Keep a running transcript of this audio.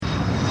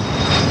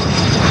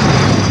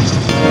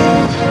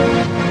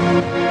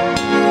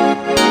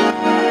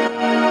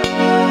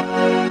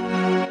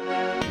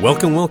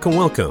Welcome,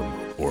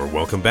 or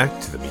welcome back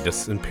to the Meet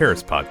Us in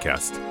Paris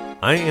podcast.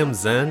 I am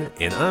Zen,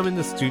 and I'm in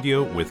the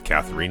studio with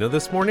Katharina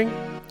this morning.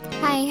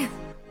 Hi.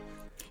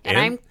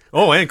 And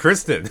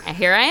Kristen.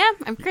 Here I am.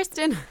 I'm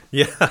Kristen.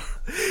 Yeah.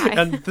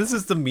 And this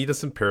is the Meet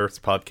Us in Paris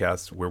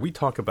podcast, where we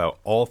talk about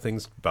all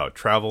things about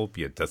travel,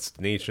 be it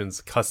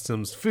destinations,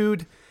 customs,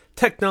 food,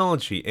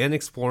 technology, and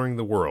exploring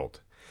the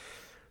world.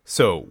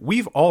 So,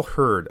 we've all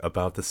heard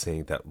about the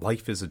saying that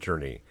life is a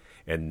journey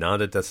and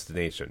not a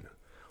destination.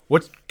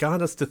 What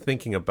got us to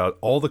thinking about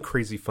all the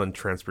crazy fun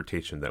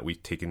transportation that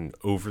we've taken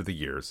over the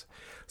years?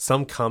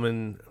 Some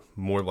common,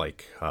 more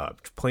like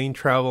plane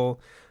travel.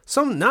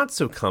 Some not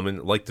so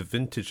common, like the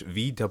vintage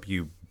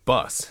VW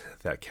bus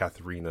that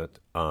Katharina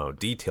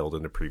detailed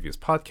in the previous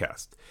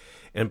podcast.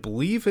 And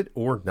believe it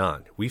or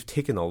not, we've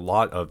taken a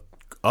lot of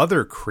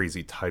other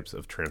crazy types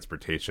of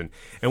transportation,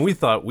 and we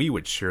thought we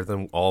would share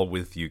them all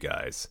with you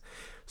guys.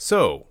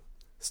 So,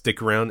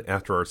 stick around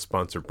after our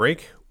sponsor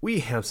break.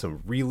 We have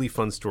some really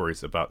fun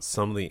stories about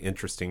some of the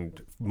interesting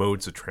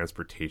modes of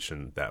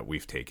transportation that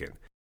we've taken.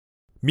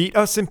 Meet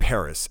Us in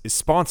Paris is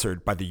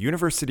sponsored by the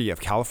University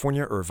of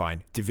California,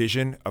 Irvine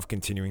Division of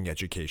Continuing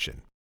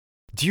Education.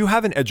 Do you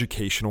have an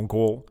educational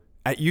goal?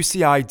 At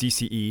UCI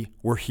DCE,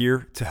 we're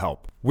here to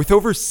help. With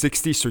over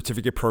 60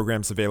 certificate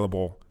programs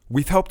available,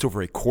 we've helped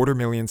over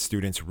 250,000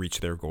 students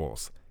reach their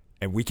goals,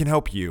 and we can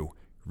help you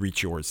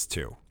reach yours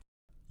too.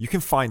 You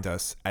can find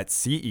us at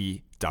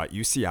ce.uci.edu.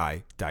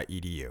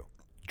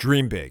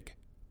 Dream big,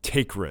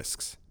 take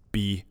risks,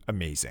 be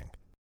amazing.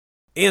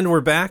 And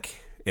we're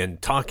back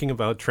and talking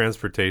about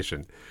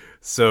transportation.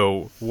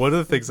 So one of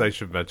the things I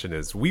should mention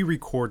is we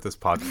record this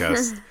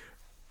podcast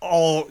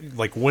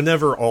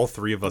whenever all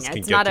three of us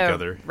can get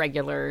together. It's not a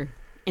regular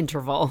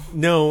interval.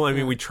 No, I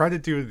mean, we try to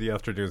do it in the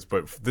afternoons,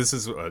 but this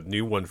is a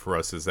new one for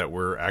us, is that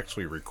we're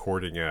actually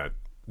recording at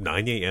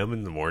 9 a.m.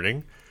 in the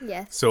morning.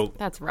 Yes. So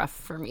that's rough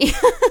for me.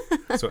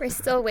 So, we're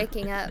still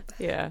waking up.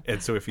 Yeah.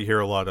 And so if you hear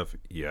a lot of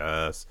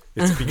yes,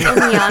 it's because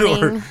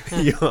yawning.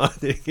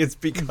 It's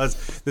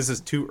because this is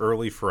too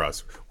early for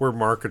us. We're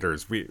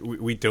marketers.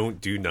 We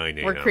don't do 9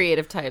 a.m. We're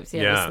creative types.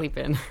 Yeah. To sleep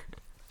in.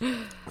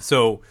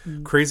 So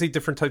crazy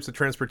different types of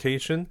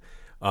transportation.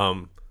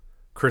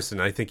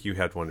 Kristen, I think you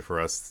had one for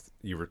us.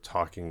 You were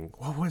talking.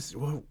 What was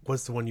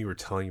the one you were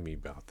telling me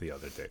about the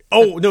other day?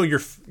 Oh no, your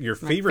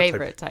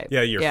favorite type.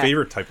 Yeah, your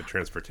favorite type of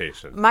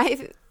transportation.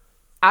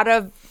 Out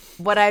of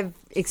what I've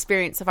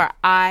experienced so far,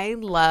 I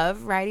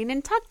love riding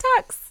in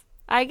tuk-tuks.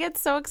 I get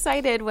so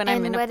excited when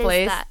I'm in a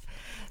place. Is that?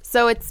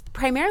 So it's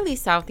primarily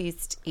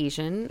Southeast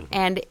Asian,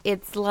 and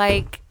it's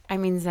like, I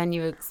mean, Zen,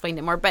 you explained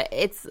it more, but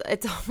it's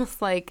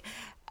almost like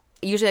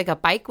usually like a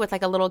bike with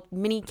like a little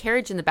mini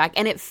carriage in the back,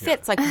 and it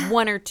fits like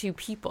one or two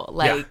people.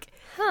 Like,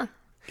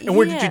 And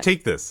where did you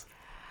take this?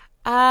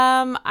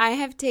 I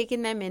have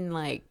taken them in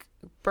like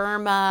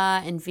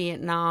Burma and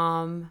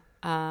Vietnam,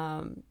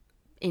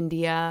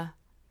 India.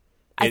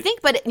 I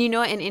think, but in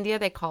India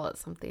they call it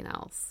something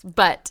else.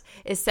 But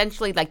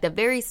essentially, like the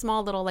very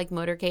small little like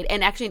motorcade,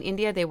 and actually in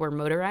India they were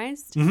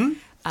motorized. Mm-hmm.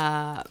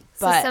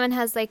 So someone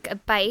has like a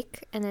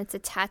bike and it's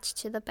attached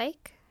to the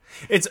bike.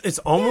 It's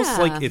almost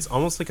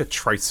like a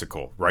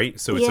tricycle, right?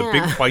 So it's a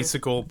big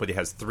bicycle, but it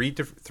has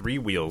three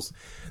wheels.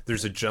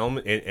 There's a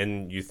gentleman,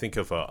 and you think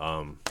of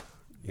a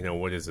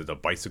what is it? A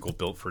bicycle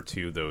built for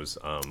two, those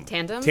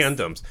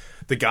tandems.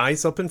 The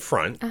guy's up in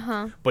front,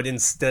 but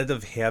instead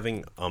of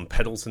having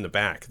pedals in the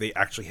back, they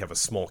actually have a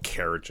small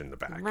carriage in the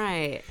back.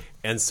 Right.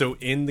 And so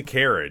in the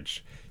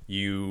carriage,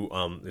 you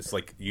it's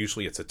like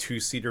usually it's a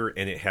 2-seater,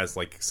 and it has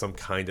like some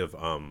kind of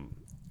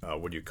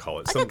what do you call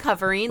it? Like a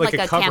covering, like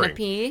a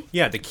canopy.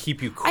 Yeah, to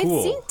keep you cool.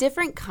 I've seen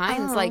different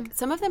kinds. Like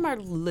some of them are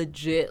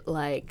legit,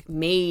 like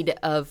made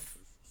of,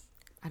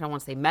 I don't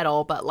want to say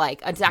metal, but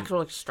like an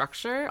actual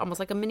structure, almost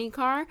like a mini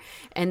car.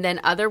 And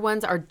then other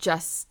ones are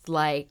just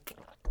like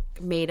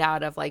made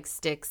out of like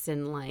sticks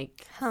and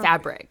like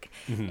fabric.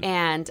 Mm-hmm.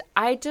 And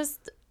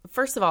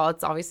first of all,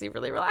 it's obviously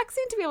really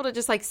relaxing to be able to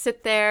just like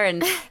sit there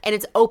and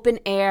it's open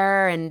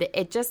air, and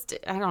it just,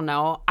 I don't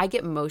know, I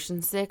get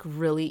motion sick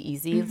really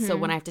easy. Mm-hmm. So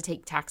when I have to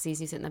take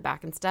taxis, you sit in the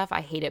back and stuff,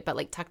 I hate it. But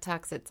like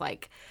tuk-tuks, it's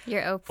like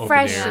you're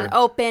fresh and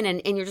open,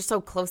 and you're just so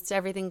close to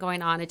everything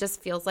going on. It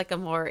just feels like a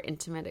more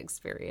intimate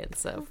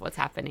experience of what's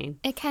happening.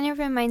 It kind of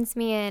reminds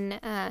me in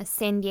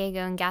San Diego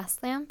and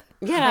Gaslamp.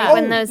 Yeah.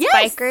 When those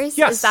bikers,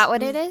 is that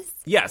what it is?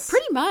 Yes.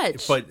 Pretty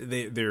much. But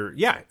they're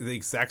the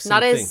exact same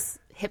Not thing. As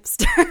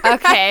hipster.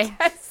 Okay.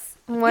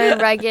 More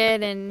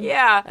rugged and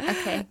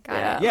Okay,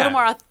 got it. A little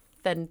more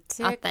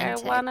authentic. I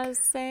want to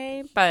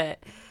say, but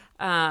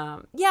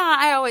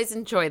I always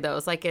enjoy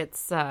those. Like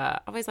it's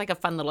always like a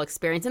fun little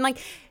experience, and like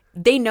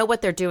they know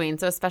what they're doing.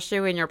 So especially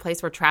when you're a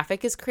place where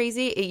traffic is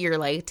crazy, you're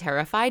like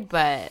terrified,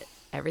 but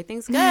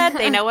everything's good.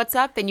 They know what's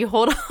up, and you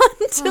hold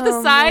on to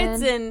the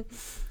sides and.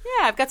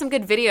 Yeah, I've got some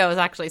good videos,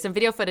 actually. Some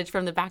video footage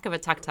from the back of a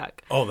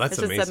tuk-tuk. Oh, that's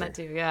amazing. Send that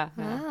to you, yeah.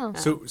 Wow.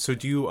 So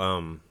do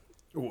you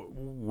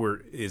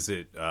Where is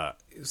it?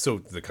 So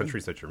the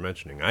countries that you're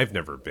mentioning, I've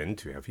never been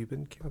to. Have you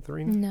been,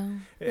 Katharina? No.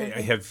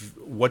 I have.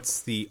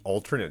 What's the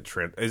alternate?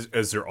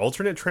 Is there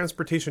alternate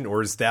transportation,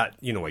 or is that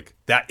like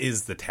that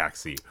is the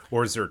taxi,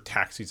 or is there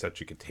taxis that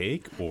you could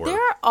take? Or there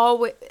are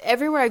always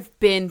everywhere I've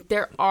been,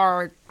 there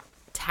are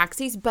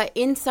taxis, but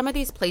in some of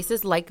these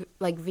places, like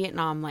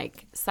Vietnam,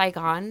 like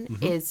Saigon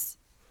is.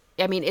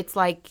 I mean, it's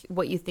like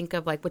what you think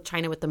of like with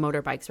China with the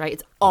motorbikes, right?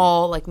 It's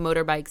all like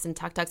motorbikes and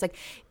tuk-tuks. Like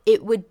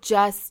it would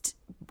just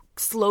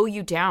slow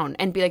you down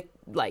and be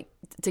like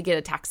to get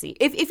a taxi.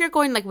 If you're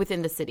going like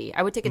within the city,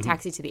 I would take a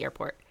taxi to the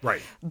airport.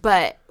 Right.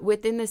 But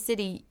within the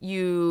city,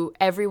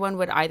 everyone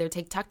would either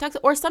take tuk-tuks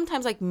or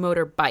sometimes like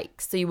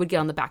motorbikes. So you would get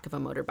on the back of a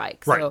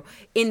motorbike. Right. So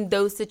in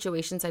those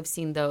situations, I've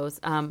seen those.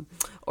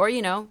 Or,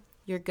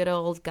 your good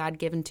old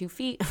God-given 2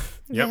 feet.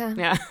 Yep.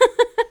 Yeah.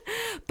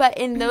 But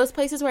in those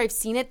places where I've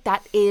seen it,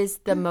 that is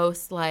the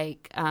most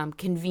like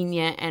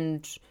convenient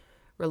and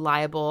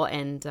reliable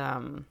and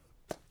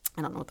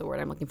I don't know what the word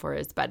I'm looking for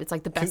is, but it's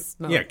like the best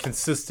mode. Yeah,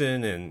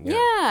 consistent and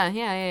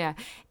Yeah.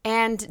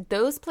 And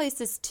those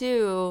places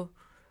too,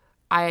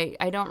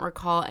 I don't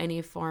recall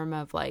any form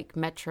of like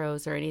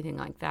metros or anything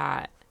like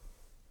that.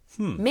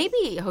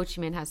 Maybe Ho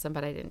Chi Minh has some,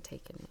 but I didn't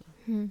take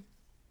any.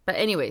 But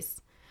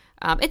anyways,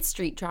 it's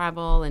street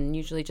travel and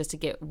usually just to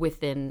get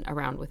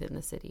around within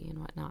the city and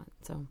whatnot.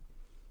 So.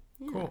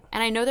 Yeah. Cool.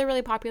 And I know they're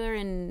really popular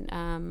in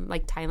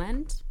like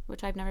Thailand,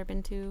 which I've never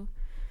been to.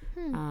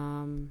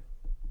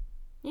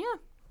 Yeah.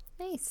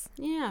 Nice.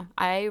 Yeah.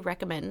 I highly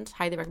recommend.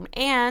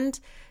 And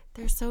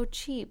they're so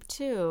cheap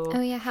too. Oh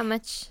yeah, how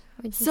much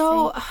would you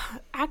So say?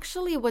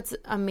 actually what's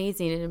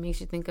amazing, and it makes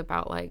you think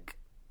about like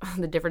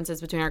the differences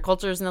between our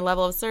cultures and the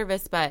level of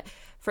service, but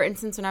for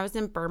instance, when I was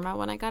in Burma,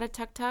 when I got a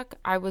tuk-tuk,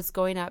 I was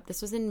going up,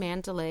 this was in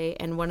Mandalay,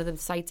 and one of the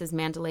sites is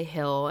Mandalay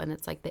Hill, and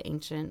it's like the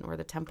ancient where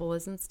the temple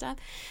is and stuff.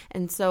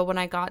 And so when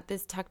I got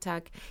this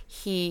tuk-tuk,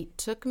 he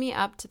took me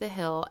up to the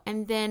hill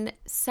and then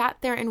sat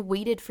there and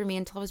waited for me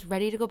until I was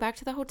ready to go back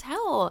to the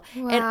hotel.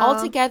 Wow. And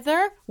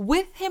altogether,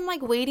 with him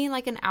like waiting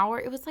like an hour,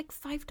 it was like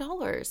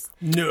 $5.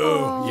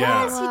 No,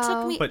 yeah. Yes, he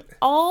took me But-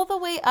 all the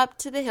way up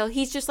to the hill.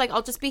 He's just like,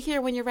 I'll just be here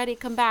when you're ready.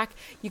 Come back.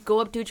 You go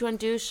up, do what you want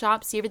to do,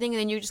 shop, see everything, and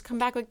then you just come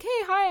back like, hey,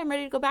 hi, I'm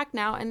ready to go back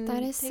now. And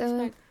That is takes so-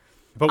 back.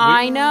 But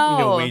I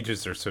know.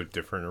 wages are so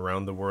different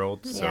around the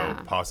world. So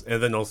Yeah.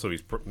 and then also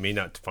may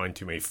not find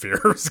too many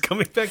fares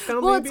coming back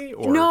down. Well, maybe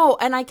no,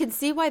 and I can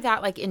see why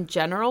that, like in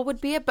general,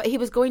 would be it. But he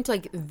was going to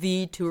like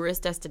the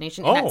tourist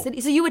destination in that city,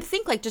 so you would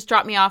think like, just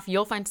drop me off.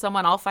 You'll find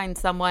someone. I'll find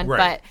someone.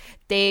 Right. But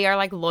they are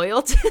like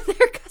loyal to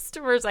their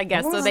customers, I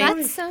guess. So they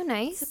That's so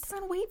nice. sit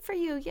and wait for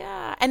you.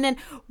 Yeah. And then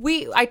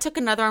I took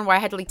another one where I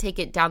had to like take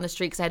it down the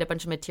street because I had a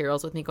bunch of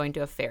materials with me going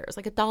to a fair. It was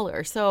like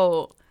 $1.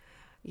 So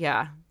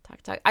yeah.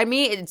 Tuk-tuk. I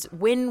mean, it's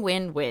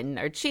win-win-win.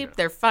 They're cheap,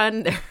 they're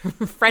fun,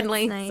 they're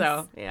friendly. Nice.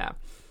 So, yeah.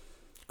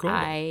 Cool.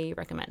 I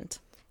recommend.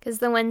 Because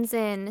the ones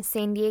in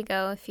San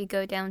Diego, if you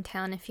go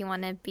downtown, if you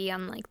want to be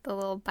on like the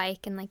little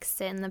bike and like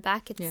sit in the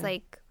back, it's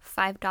like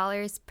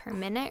 $5 per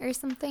minute or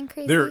something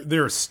crazy.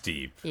 They're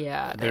steep.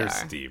 Yeah, they're are.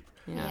 steep.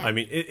 Yeah. I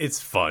mean, it's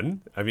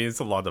fun. I mean, it's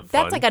a lot of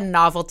fun. That's like a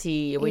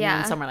novelty when you're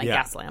Yeah. in somewhere like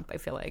Yeah. Gaslamp, I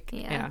feel like.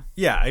 Yeah.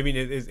 Yeah, I mean,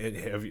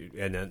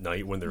 and at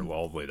night when they're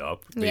all lit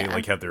up, they Yeah.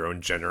 like have their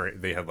own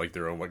They have like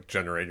their own like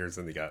generators,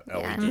 and they got Yeah,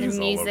 and LEDs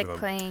the all over music them.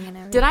 playing and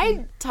everything. Did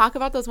I talk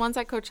about those ones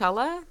at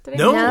Coachella? Did I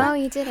No. No,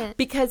 you didn't.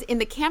 Because in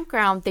the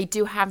campground, they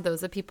do have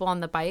those, the people on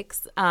the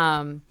bikes.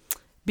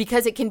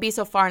 Because it can be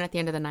so far and at the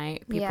end of the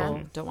night, people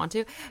Yeah. don't want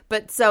to.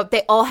 But so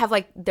they all have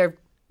like their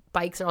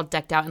bikes are all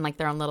decked out in like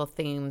their own little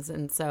themes.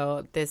 And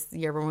so this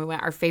year when we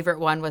went, our favorite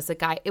one was the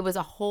guy. It was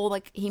a whole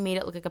like he made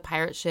it look like a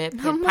pirate ship, he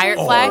had pirate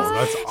flags,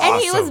 that's and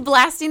he was awesome.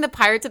 blasting the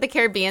Pirates of the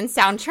Caribbean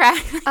soundtrack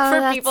for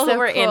that's people so who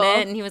were in cool.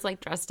 it. And he was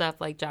like dressed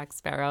up like Jack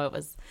Sparrow. It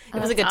was a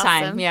That's good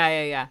time. awesome.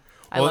 Yeah.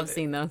 I Well, love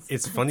seeing those.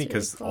 It's funny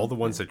because really all the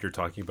ones that you're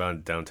talking about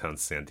in downtown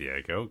San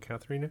Diego,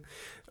 Katharina,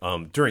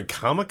 during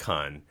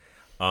Comic-Con,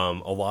 a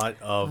lot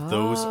of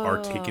those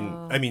are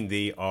taken. I mean,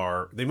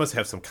 they must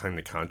have some kind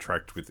of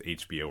contract with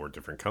HBO or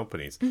different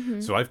companies.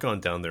 So I've gone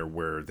down there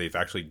where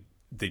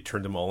they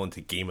turned them all into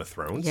Game of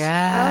Thrones.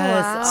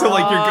 Yes. So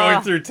like you're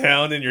going through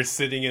town and you're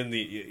sitting in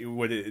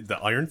the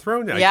Iron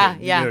Throne. Yeah.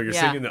 You're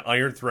sitting in the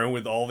Iron Throne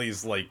with all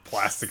these like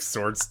plastic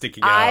swords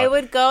sticking out. I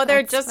would go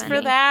there That's just for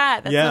funny.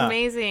 that. That's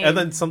amazing. And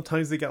then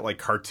sometimes they got like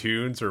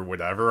cartoons or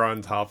whatever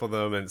on top of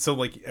them. And so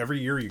like every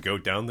year you go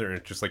down there and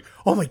it's just like,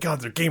 oh my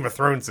God, they're Game of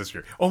Thrones this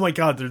year. Oh my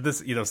God, they're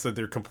this, so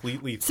they're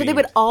completely themed. So they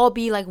would all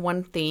be like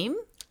one theme?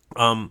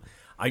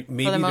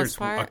 Maybe the most there's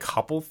part? a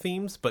couple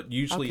themes, but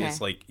usually Okay.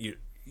 it's like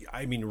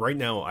I mean, right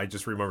now I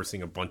just remember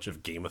seeing a bunch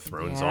of Game of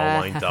Thrones all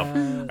lined up.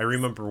 I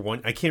remember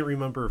one. I can't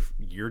remember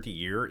year to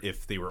year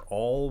if they were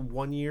all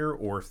 1 year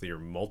or if they were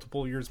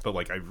multiple years. But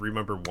like I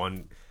remember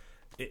one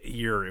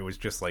year it was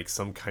just like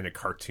some kind of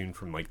cartoon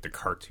from like the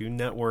Cartoon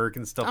Network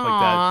and stuff like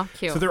Aw, that.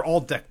 cute. So they're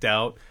all decked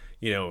out,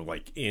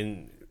 like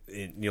in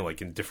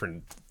like in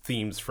different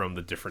themes from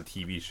the different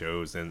TV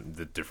shows and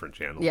the different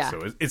channels. Yeah.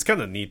 So it's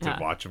kind of neat to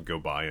watch them go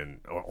by and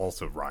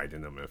also ride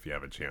in them if you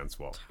have a chance.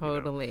 Well,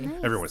 Totally.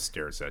 Everyone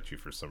stares at you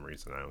for some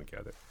reason. I don't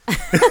get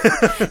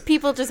it.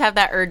 People just have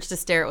that urge to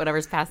stare at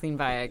whatever's passing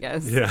by, I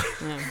guess. Yeah.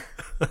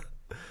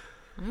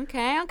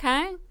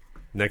 Okay.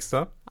 Next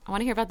up. I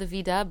want to hear about the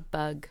VW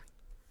bug.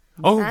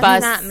 Oh, That's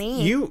bus. not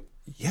me.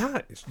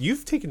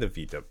 You've taken the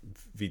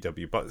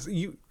VW bus.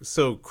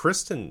 So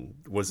Kristen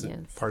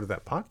wasn't part of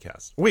that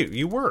podcast. Wait,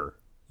 you were.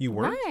 You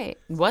weren't? Right.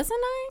 Wasn't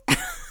I?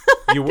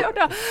 You were. I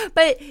don't know.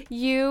 But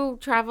you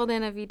traveled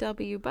in a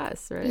VW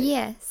bus, right?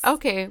 Yes.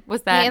 Okay.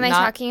 Was that Am I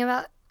not... talking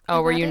about?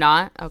 Oh, were about you it?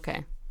 not?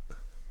 Okay.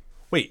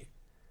 Wait.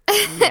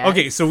 Yeah.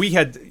 Okay, so we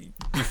had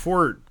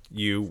before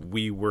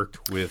we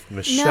worked with No,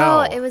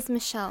 Michelle. it was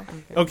Michelle.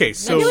 Okay,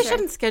 so Maybe we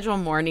shouldn't schedule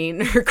morning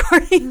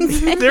recordings.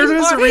 there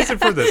is a reason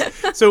for this.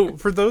 So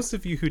for those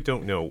of you who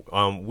don't know,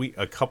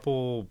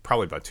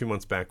 probably about 2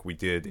 months back, we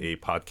did a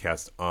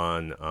podcast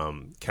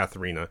on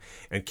Katharina,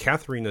 and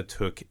Katharina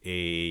took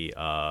a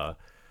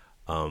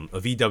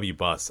VW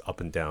bus up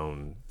and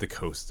down the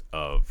coast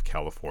of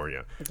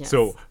California. Yes.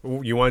 So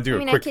you want to do I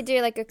mean, a quick? I could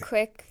do like a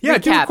quick. Yeah,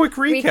 do a recap. quick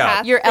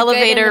recap. Your The good and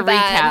elevator the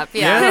bad. recap.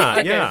 Yeah.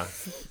 Yeah.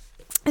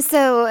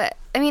 So,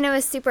 I mean, it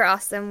was super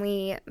awesome.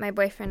 My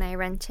boyfriend and I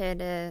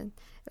rented it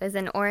was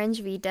an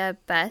orange VW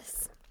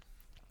bus,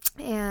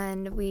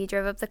 and we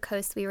drove up the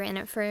coast. We were in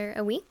it for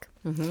a week,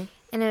 and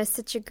it was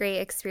such a great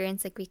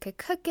experience. Like, we could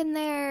cook in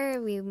there.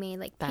 We made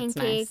like That's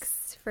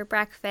pancakes for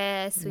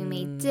breakfast. We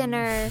made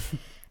dinner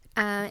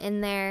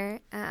in there.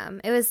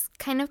 It was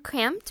kind of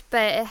cramped,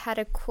 but it had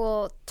a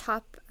cool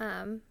top.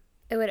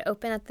 It would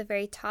open at the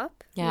very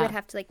top. Yeah. You would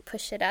have to like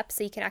push it up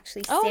so you could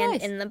actually Oh, stand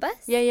nice. in the bus.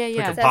 Yeah.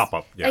 Like a So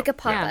pop-up. Yeah. Like a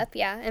pop-up,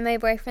 yeah. And my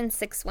boyfriend's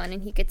 6'1",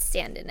 and he could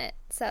stand in it.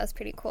 So that was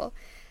pretty cool.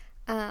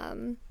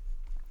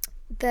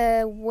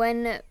 The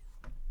one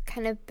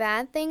kind of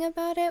bad thing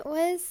about it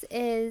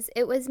is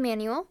it was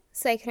manual,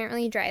 so I couldn't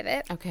really drive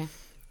it. Okay.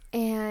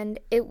 And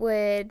it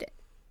would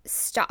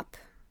stop.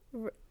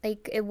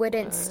 Like, it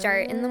wouldn't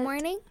start in the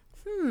morning.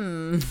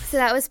 So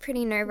that was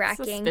pretty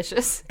nerve-wracking.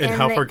 Suspicious. And and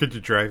how the- far could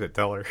you drive it?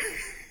 Tell her.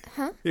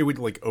 Huh? It would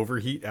like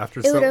overheat after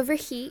It some. would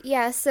overheat,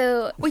 yeah.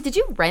 So Wait, did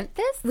you rent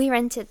this? we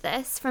rented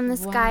this from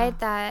this Wow. guy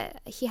that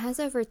he has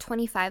over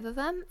 25 of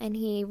them, and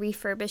he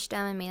refurbished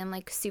them and made them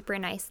like super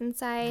nice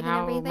inside How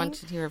and everything. much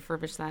did you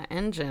refurbish that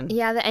engine?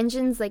 Yeah, the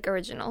engine's like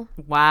original.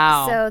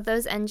 Wow. So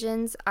those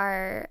engines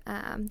are,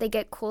 they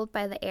get cooled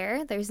by the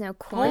air. There's no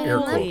coolant in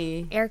them.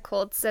 Holy. Air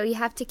cooled. So you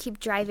have to keep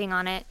driving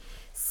on it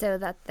so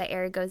that the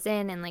air goes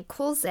in and like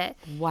cools it.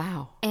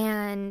 Wow.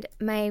 And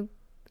my,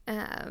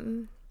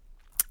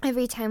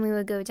 every time we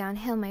would go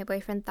downhill, my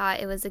boyfriend thought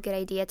it was a good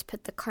idea to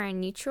put the car in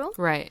neutral,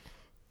 Right.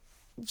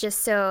 just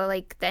so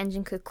like the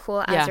engine could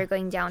cool Yeah. as you're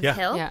going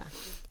downhill. Yeah.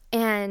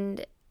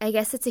 And I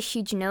guess it's a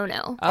huge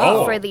no-no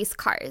Oh. for these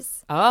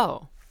cars.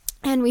 Oh.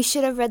 And we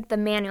should have read the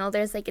manual.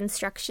 There's like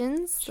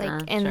instructions Sure,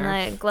 like in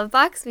sure. the glove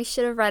box. We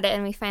should have read it,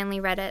 and we finally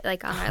read it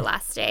like on our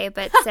last day.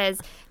 But it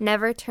says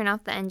never turn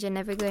off the engine,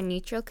 never go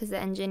neutral, because the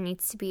engine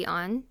needs to be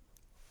on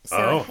so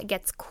Oh. it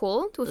gets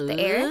cooled with the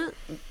air.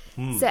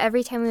 So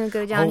every time we would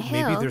go Oh,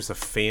 downhill, maybe there's a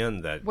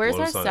fan that. Where's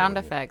our blows on sound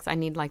it. effects? I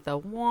need like the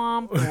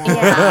womp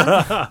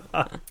womp.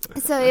 yeah.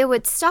 So it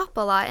would stop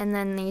a lot, and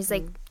then there's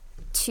like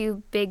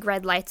two big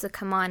red lights would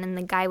come on, and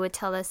the guy would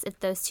tell us if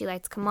those two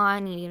lights come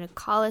on, you need to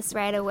call us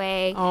right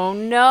away. Oh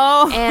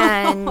no.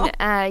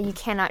 And you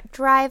cannot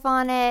drive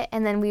on it.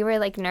 And then we were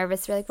like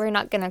nervous. We're like, we're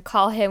not gonna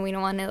call him. We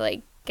don't want to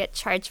like get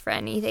charged for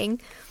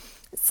anything.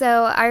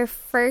 So our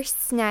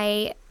first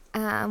night,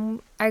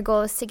 our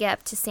goal was to get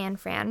up to San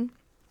Fran,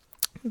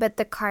 but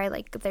the car,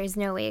 like, there's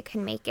no way it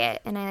can make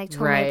it. And I like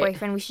told Right. my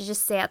boyfriend we should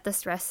just stay at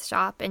this rest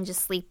stop and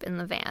just sleep in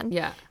the van.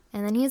 Yeah.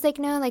 And then he was like,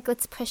 no, like,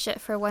 let's push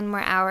it for one more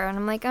hour. And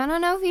I'm like, I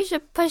don't know if you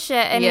should push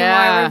it anymore.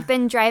 Yeah. We've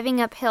been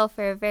driving uphill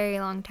for a very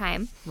long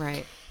time.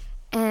 Right.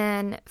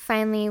 And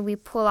finally, we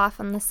pull off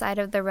on the side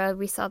of the road.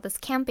 We saw this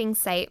camping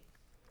site,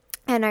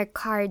 and our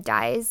car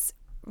dies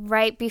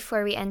right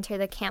before we enter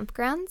the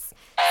campgrounds.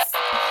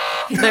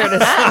 There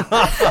it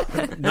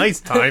is. Nice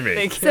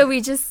timing. So we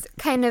just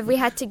we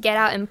had to get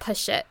out and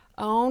push it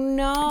Oh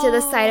no. to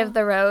the side of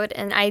the road.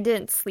 And I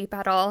didn't sleep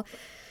at all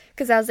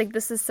because I was like,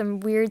 this is some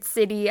weird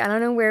city. I don't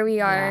know where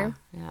we are.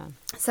 Yeah.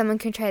 Someone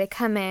could try to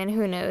come in.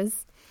 Who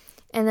knows?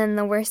 And then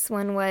the worst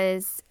one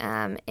was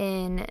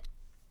in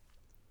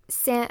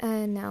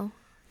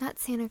not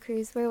Santa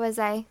Cruz. Where was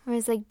I? It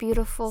was like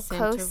beautiful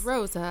Santa coast.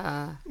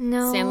 Rosa.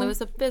 No. San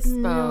Luis Obispo.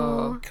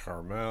 No.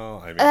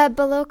 Carmel. I mean,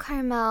 Below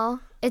Carmel.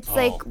 It's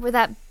like where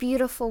that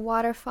beautiful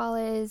waterfall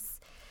is.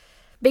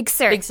 Big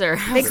Sur. Big Sur.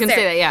 I Big was gonna Sur.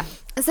 say that.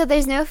 Yeah. So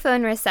there's no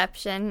phone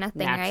reception,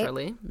 nothing,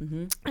 Naturally.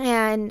 Mm-hmm. right?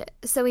 And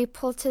so we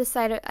pulled to the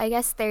side. I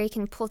guess there you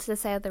can pull to the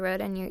side of the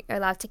road and you're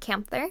allowed to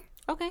camp there.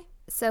 Okay.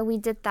 So we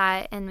did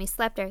that and we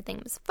slept.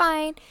 Everything was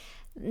fine.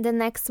 The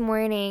next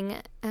morning,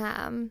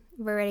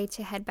 we're ready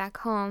to head back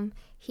home.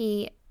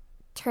 He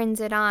turns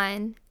it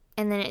on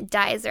and then it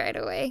dies right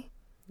away.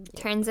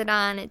 Turns it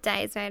on, it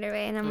dies right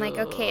away. And I'm like,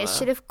 okay, it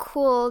should have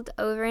cooled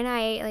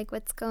overnight. Like,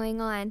 what's going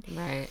on?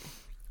 Right.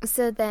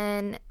 So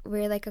then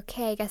we're like,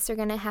 okay, I guess we're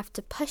gonna have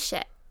to push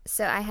it.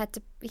 So I had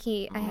to.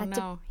 He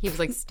was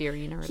like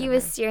steering or whatever. He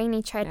was steering.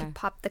 He tried Yeah. to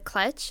pop the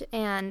clutch,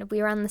 and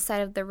we were on the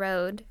side of the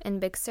road in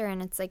Big Sur,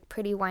 and it's like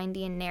pretty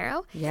windy and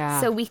narrow. Yeah.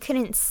 So we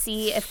couldn't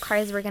see if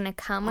cars were gonna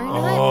come or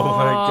not. Oh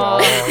my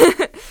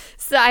god.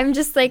 So I'm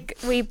just like,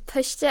 we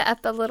pushed it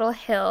up a little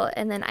hill,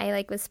 and then I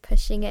like was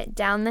pushing it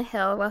down the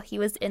hill while he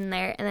was in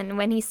there, and then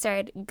when he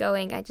started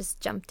going, I just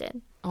jumped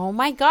in. Oh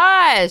my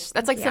gosh.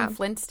 That's like Yeah. some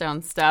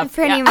Flintstone stuff.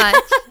 Pretty Yeah. much.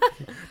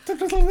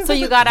 So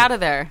you got out of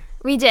there.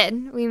 We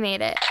did. We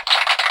made it.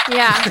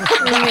 Yeah,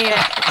 we made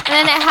it. And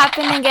then it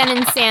happened again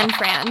in San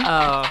Fran.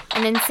 Oh.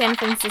 And in San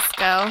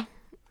Francisco.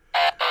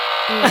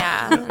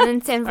 Yeah. And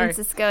in San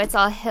Francisco, it's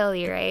all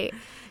hilly, right?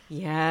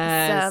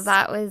 Yes. So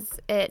that was,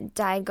 it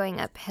died going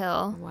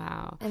uphill.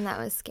 Wow. And that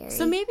was scary.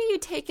 So maybe you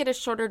take it a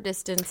shorter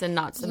distance and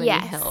not so many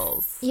Yes.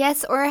 hills.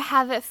 Yes, or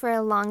have it for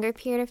a longer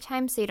period of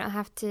time so you don't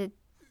have to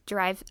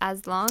drive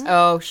as long.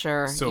 Oh,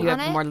 sure. So- you have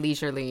On a it? more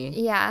leisurely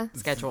Yeah.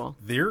 schedule.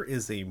 There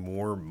is a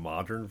more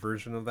modern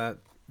version of that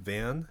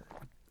van,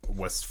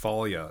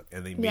 Westfalia,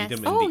 and they made Yes. them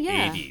in Oh, the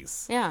yeah.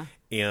 80s. Yeah.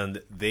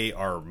 And they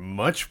are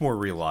much more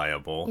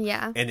reliable.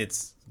 Yeah. And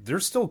they're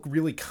still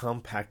really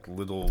compact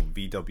little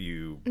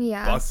VW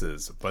Yeah.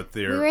 buses, but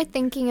they're We were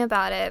thinking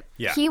about it.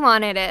 Yeah. He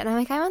wanted it, and I'm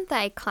like, I want the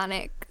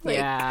iconic. Like,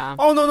 Yeah.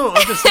 Oh no!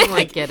 I'm just saying, I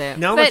like, get it.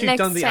 now But that you've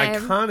done next the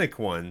time- iconic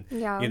one,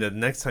 Yeah.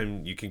 next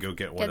time you can go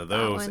get one Get of that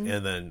those, one.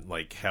 and then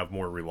like have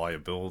more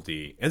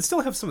reliability and still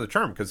have some of the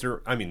charm because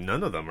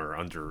none of them are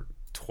under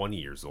 20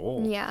 years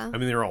old. Yeah. I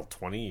mean, they're all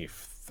 20,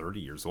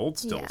 30 years old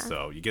still, Yeah.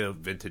 so you get a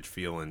vintage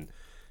feel and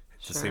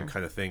it's the same Sure.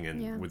 kind of thing,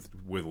 and Yeah. with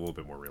a little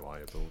bit more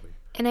reliability.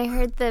 And I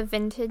heard the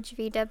vintage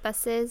VW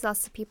buses,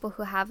 also people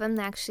who have them,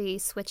 they actually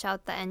switch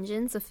out the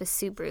engines with a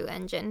Subaru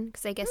engine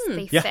because I guess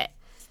they Yeah. fit.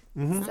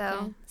 Mm-hmm.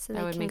 So That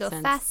they would can make go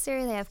sense.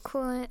 faster. They have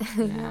coolant.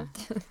 Yeah.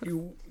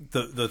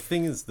 The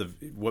thing is,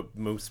 what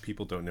most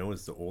people don't know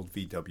is the old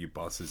VW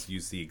buses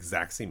use the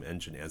exact same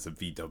engine as a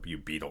VW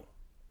Beetle.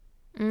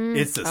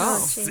 It's the Oh.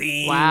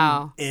 same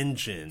Wow.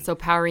 engine. So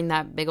powering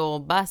that big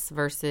old bus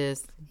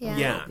versus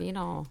Yeah.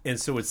 And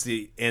so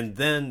and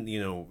then,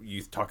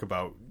 you talk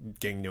about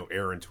getting no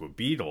air into a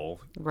Beetle.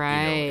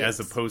 Right.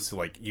 As opposed to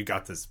like, you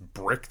got this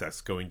brick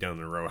that's going down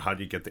the road. How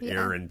do you get the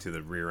air into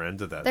the rear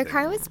end of that Their thing?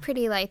 car was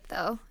pretty light,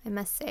 though, I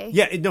must say.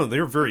 Yeah, no,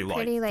 they're very light.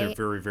 Pretty They're light.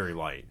 very, very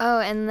light. Oh,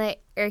 and the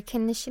air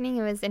conditioning,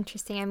 it was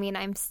interesting. I mean,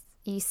 I'm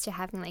used to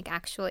having like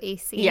actual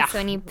AC. Yeah. So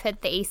when you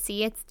put the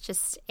AC, it's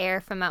just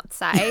air from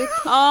outside.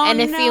 Oh,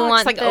 And if no, you want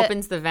it's like the-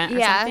 opens the vent or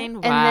yeah. something.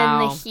 And then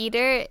Wow. the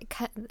heater,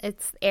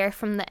 it's air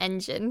from the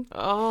engine.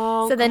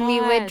 Oh, So then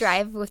we would gosh.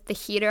 drive with the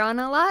heater on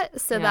a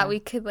lot so Yeah. that we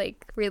could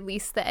like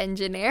release the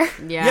engine air.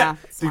 Yeah.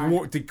 to,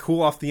 smart. to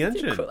cool off the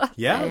engine.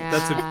 Yeah,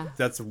 Yeah.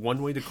 that's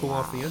one way to cool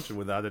off the engine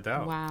without a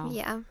doubt. Wow.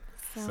 Yeah.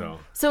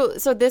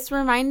 So, this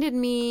reminded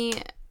me,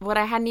 what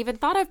I hadn't even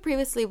thought of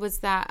previously was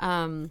that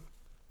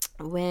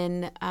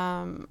when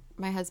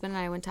my husband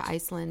and I went to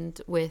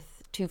Iceland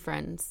with two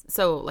friends,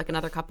 so like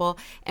another couple,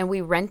 and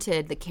we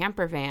rented the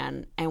camper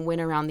van and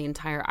went around the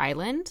entire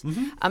island.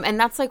 And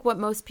that's like what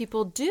most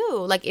people do.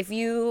 Like if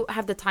you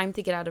have the time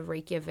to get out of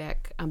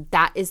Reykjavik,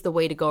 that is the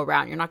way to go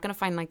around. You're not going to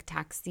find like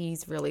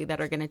taxis really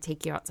that are going to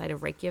take you outside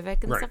of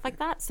Reykjavik and Right. stuff like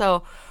that.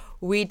 So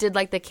we did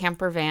like the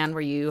camper van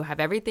where you have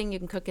everything you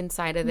can cook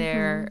inside of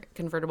there,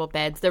 convertible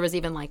beds. There was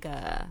even like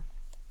a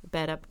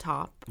bed up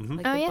top,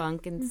 like Oh, the yeah.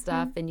 bunk and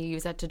stuff, and you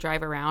use that to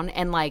drive around.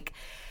 And like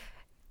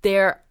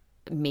there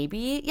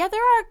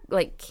are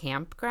like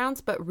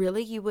campgrounds, but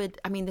really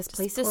this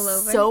place is pull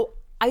over? so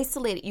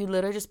isolated. You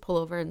literally just pull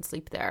over and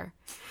sleep there.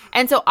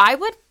 And so I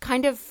would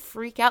kind of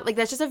freak out. Like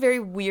that's just a very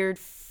weird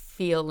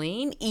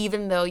feeling,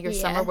 even though you're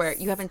somewhere where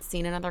Yes. you haven't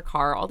seen another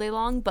car all day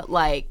long, but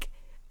like,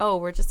 oh,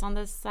 we're just on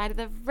the side of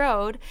the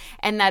road.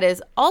 And that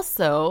is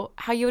also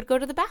how you would go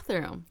to the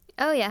bathroom.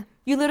 Oh, yeah.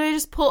 You literally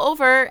just pull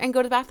over and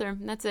go to the bathroom.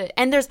 And that's it.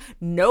 And there's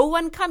no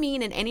one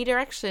coming in any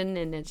direction.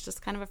 And it's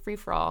just kind of a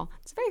free-for-all.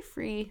 It's a very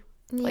free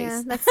place.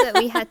 Yeah, that's what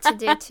we had to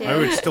do too. I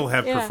would still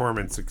have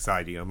performance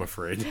anxiety, I'm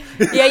afraid.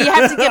 Yeah, you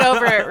have to get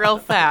over it real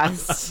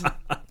fast.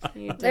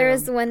 You There do.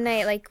 was one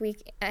night, like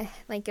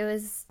it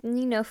was,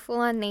 full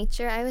on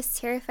nature. I was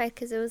terrified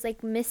because it was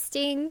like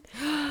misting,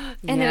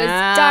 and it was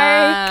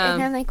dark.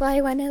 And I'm like, well,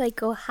 I want to like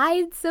go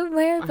hide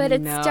somewhere, but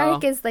it's know.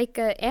 dark. Is like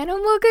an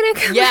animal gonna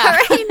come Yeah.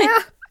 out right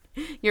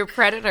now? Your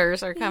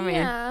predators are coming.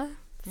 Yeah.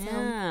 So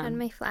Yeah. on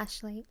my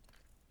flashlight,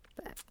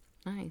 but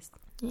Nice.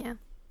 yeah,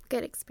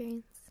 good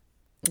experience.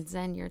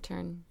 Zen, your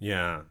turn.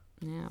 Yeah.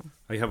 Yeah.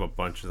 I have a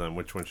bunch of them.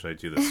 Which one should I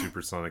do? The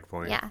supersonic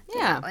plane? Yeah, do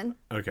Yeah. that one.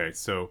 Okay,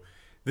 so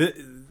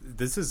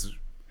this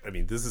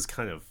is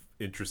kind of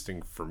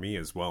interesting for me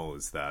as well,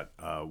 is that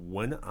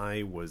when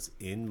I was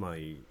in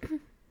my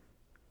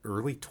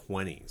early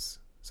 20s,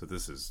 so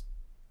this is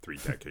 3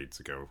 decades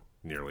ago,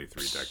 nearly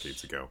 3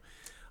 decades ago,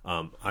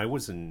 I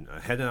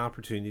had an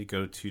opportunity to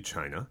go to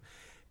China,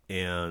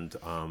 and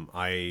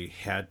I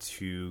had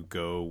to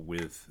go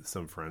with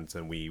some friends,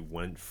 and we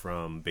went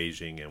from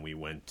Beijing and we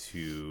went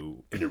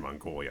to Inner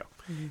Mongolia.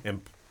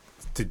 And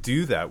to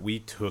do that, we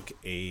took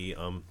a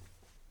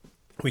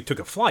we took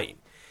a flight.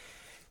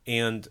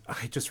 And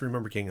I just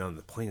remember getting on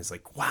the plane. It's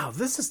like, wow,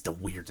 this is the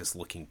weirdest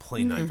looking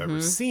plane I've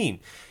ever seen.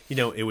 You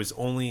know, it was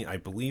only, I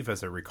believe,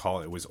 as I recall,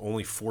 it was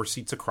only 4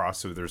 seats across.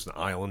 So there's an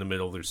aisle in the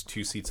middle. There's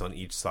 2 seats on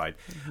each side.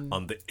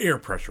 The air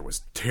pressure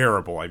was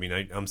terrible. I mean,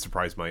 I'm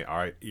surprised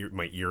my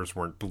ears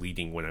weren't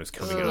bleeding when I was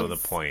coming out of the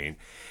plane.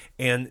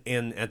 And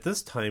at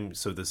this time,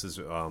 so this is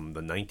the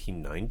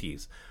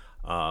 1990s,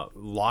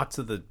 lots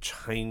of the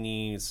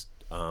Chinese,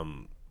 I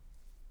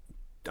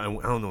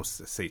don't know,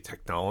 say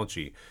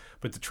technology,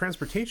 but the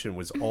transportation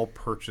was all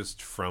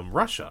purchased from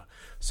Russia.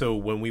 So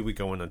when we would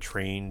go on a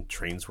train,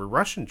 trains were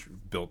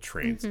Russian-built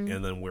trains,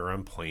 and then we're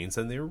on planes,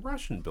 and they were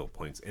Russian-built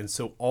planes. And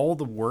so all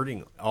the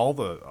wording,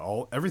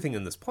 everything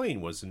in this plane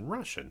was in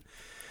Russian.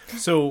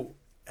 So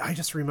I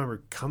just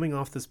remember coming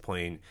off this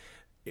plane.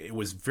 It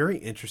was very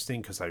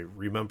interesting because I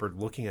remembered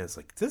looking at it, it's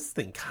like, this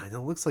thing kind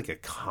of looks like a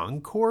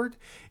Concorde.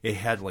 It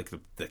had like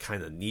the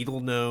kind of needle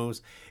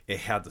nose. It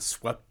had the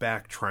swept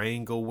back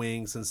triangle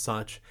wings and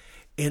such.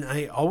 And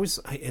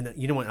and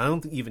you know what? I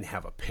don't even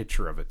have a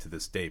picture of it to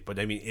this day, but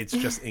I mean, it's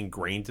just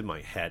ingrained in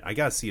my head. I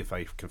got to see if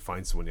I can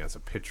find someone who has a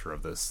picture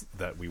of this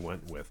that we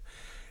went with.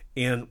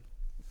 And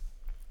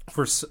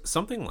for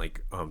something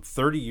like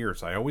 30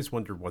 years, I always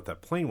wondered what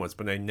that plane was,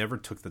 but I never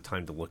took the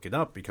time to look it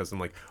up because I'm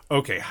like,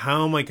 okay,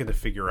 how am I going to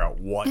figure out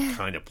what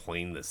kind of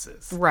plane this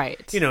is?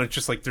 Right. You know, it's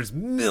just like there's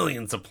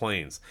millions of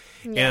planes.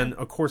 Yeah. And,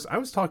 of course, I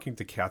was talking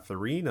to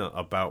Katharina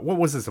about, what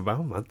was this, about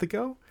a month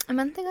ago? A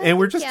month ago? And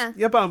we're just,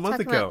 about a month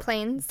ago. About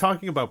planes.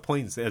 Talking about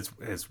planes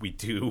as we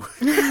do.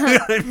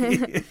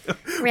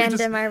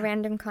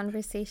 Random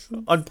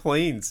conversations. On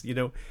planes, you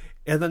know.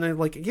 And then I'm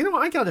like, you know,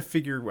 I got to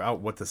figure out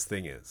what this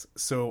thing is.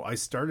 So I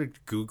started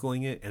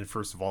Googling it. And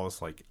first of all,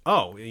 it's like,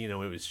 oh, you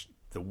know, it was,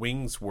 the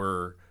wings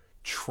were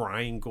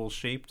triangle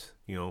shaped,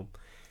 you know.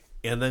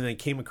 And then I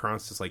came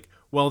across this like,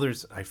 well,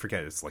 I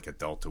forget, it's like a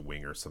Delta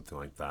wing or something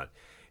like that.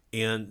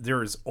 And there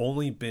has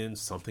only been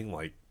something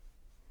like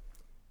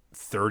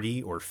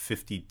 30 or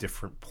 50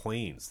 different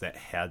planes that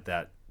had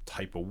that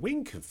type of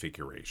wing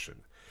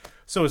configuration.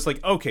 So it's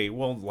like, okay,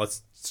 well,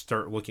 let's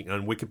start looking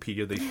on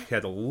Wikipedia. They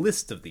had a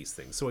list of these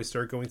things. So I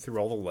started going through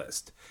all the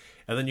list.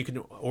 And then you can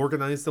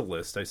organize the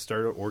list. I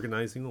started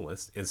organizing the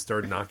list and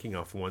started knocking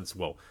off ones.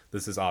 Well,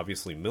 this is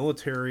obviously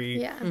military.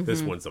 Yeah.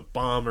 This one's a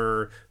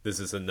bomber. This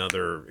is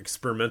another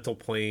experimental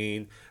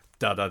plane.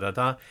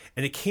 And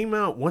it came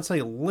out, once I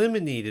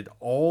eliminated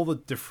all the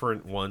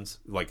different ones,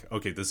 like,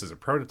 okay, this is a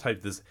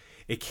prototype.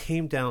 It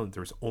came down,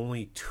 there's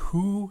only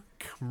 2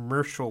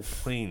 commercial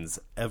planes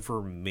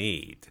ever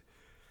made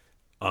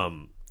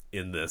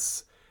in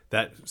this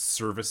that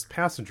serviced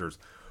passengers.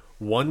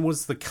 One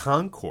was the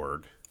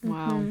Concorde.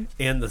 Wow.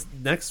 And the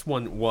next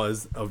one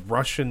was a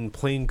Russian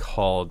plane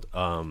called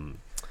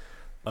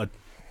a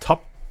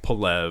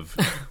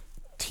Tupolev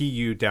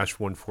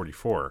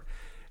Tu-144.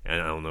 And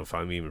I don't know if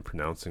I'm even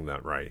pronouncing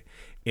that right.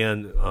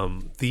 And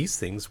these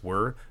things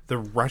were the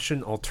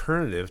Russian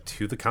alternative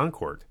to the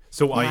Concorde.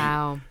 So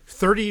wow.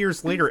 30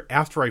 years later,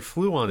 after I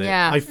flew on it,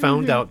 I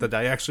found out that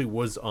I actually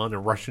was on a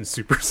Russian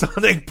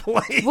supersonic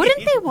plane. Wouldn't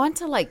they want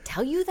to like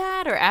tell you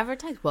that or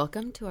advertise,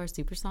 welcome to our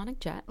supersonic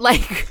jet?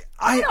 Like,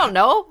 I don't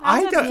know.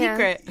 How's that a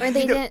secret? Or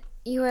they didn't.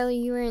 You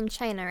were in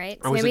China, right?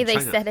 So maybe they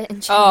said it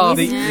in Chinese. Oh,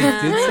 they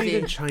did say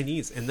it in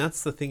Chinese. And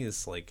that's the thing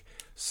is like,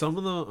 some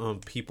of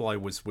the people I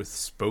was with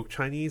spoke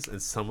Chinese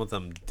and some of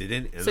them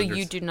didn't. And so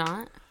you do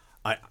not?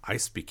 I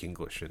speak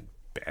English and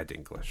bad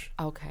English.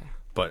 Okay.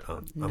 But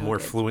I'm more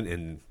fluent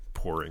in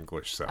poor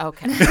English. So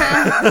okay.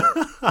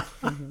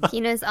 He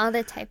knows all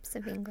the types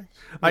of English.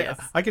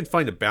 I can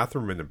find a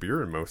bathroom and a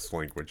beer in most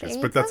languages,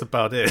 but that's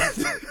about it.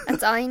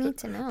 That's all you need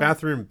to know.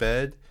 Bathroom,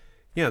 bed.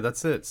 Yeah,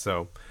 that's it.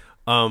 So,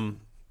 so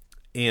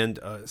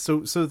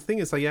the thing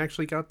is, I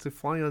actually got to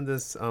fly on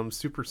this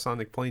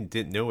supersonic plane.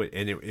 Didn't know it,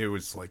 and it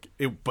was like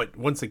it. But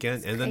once again,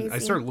 it's crazy. Then I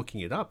started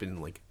looking it up,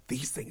 and like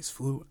these things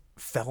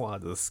fell out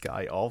of the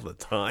sky all the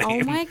time. Oh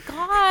my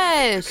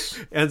gosh!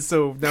 And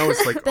so now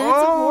it's like,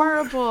 that's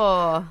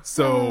horrible.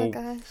 So oh my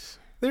gosh.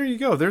 There you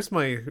go. There's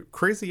my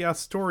crazy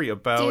ass story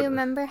about. Do you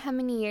remember how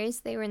many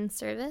years they were in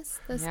service?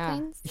 Those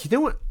planes? You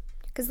know what?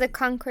 Because the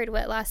Concorde,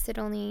 lasted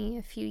only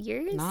a few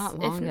years? Not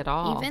long at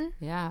all. Even?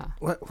 Yeah.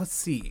 Let's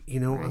see.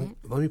 You know, right?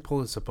 Let me pull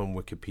this up on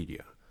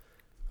Wikipedia.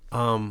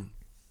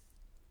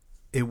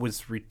 It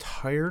was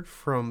retired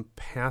from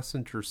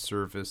passenger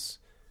service.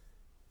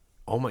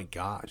 Oh my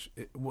gosh.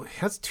 It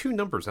has 2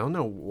 numbers. I don't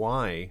know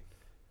why.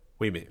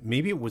 Wait a minute.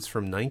 Maybe it was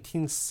from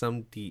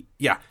 1970.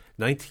 Yeah,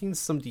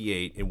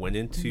 1978. It went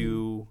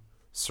into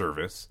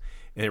service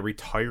and it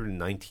retired in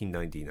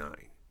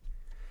 1999.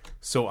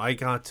 So I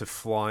got to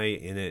fly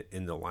in it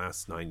in the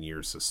last 9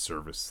 years of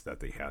service that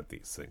they had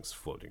these things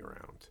floating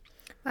around.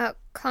 Wow,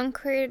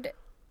 Concorde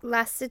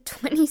lasted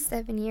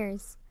 27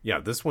 years. Yeah,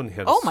 this one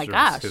had oh my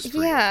gosh.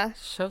 history. Yeah.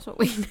 Shows what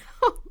we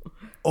know.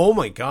 Oh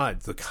my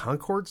God, the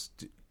Concordes.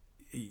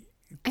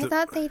 I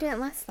thought they didn't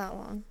last that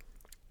long.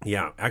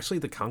 Yeah, actually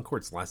the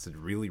Concordes lasted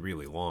really,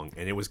 really long.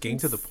 And it was getting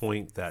to the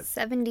point that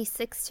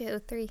 76 to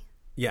 03.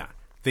 Yeah,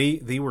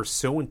 they were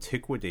so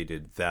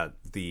antiquated that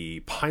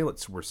the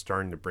pilots were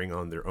starting to bring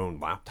on their own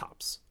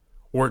laptops.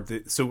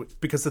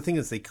 Because the thing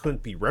is, they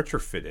couldn't be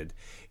retrofitted,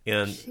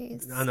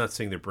 and I'm not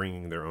saying they're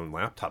bringing their own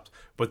laptops,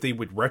 but they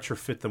would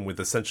retrofit them with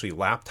essentially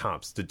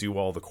laptops to do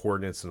all the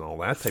coordinates and all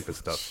that type of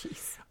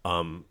stuff.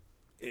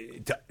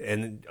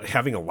 And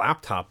having a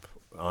laptop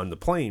on the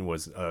plane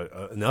was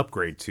an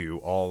upgrade to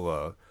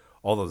all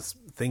those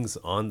things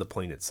on the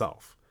plane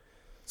itself.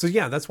 So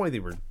yeah, that's why they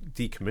were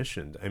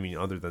decommissioned. I mean,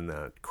 other than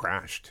that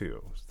crash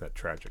too, that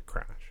tragic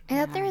crash. I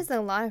thought there was a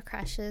lot of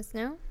crashes.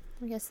 No,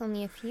 I guess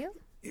only a few.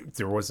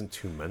 There wasn't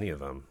too many of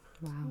them.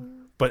 Wow.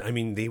 But I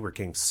mean, they were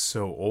getting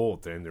so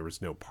old and there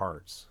was no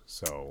parts.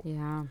 So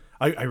Yeah.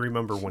 I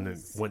remember when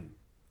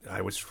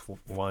I was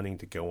wanting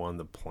to go on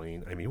the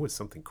plane. I mean, it was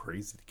something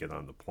crazy to get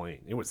on the plane.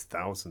 It was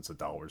thousands of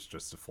dollars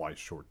just to fly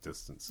short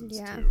distances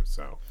too.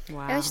 So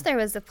Wow. I wish there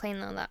was a plane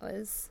though that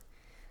was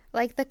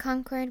like the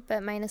Concorde,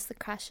 but minus the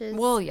crashes.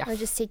 Well, yeah. It would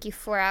just take you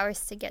 4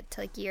 hours to get to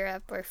like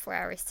Europe or 4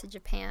 hours to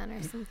Japan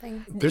or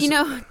something. You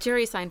know,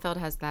 Jerry Seinfeld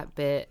has that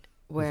bit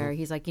where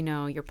he's like, you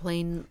know, your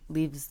plane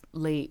leaves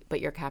late, but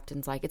your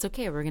captain's like, it's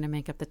okay, we're going to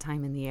make up the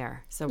time in the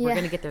air. So we're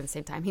going to get there at the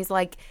same time. He's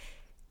like,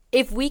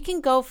 if we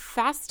can go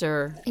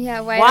faster,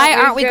 why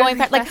aren't we going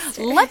fast? Like,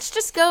 let's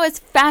just go as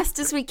fast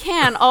as we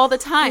can all the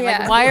time.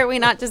 Like, why are we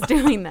not just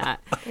doing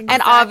that? Exactly.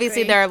 And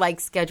obviously there are like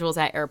schedules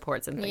at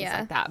airports and things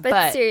like that.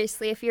 But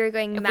seriously, if you were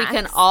going if max, we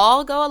can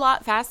all go a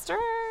lot faster,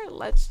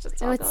 let's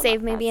just it would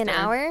save maybe an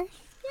hour.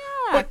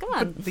 Yeah, come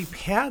on. But they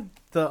pad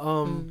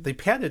they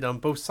padded on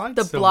both sides.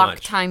 The so block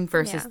much. time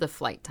versus the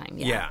flight time.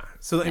 Yeah.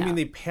 So I mean,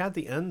 they pad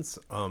the ends.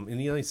 In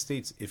the United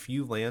States, if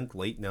you land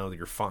late now,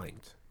 you're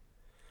fined.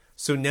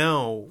 So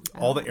now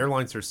all the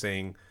airlines are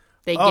saying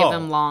they give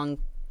them long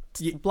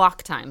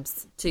block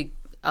times to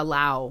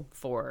allow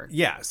for.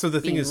 Yeah. So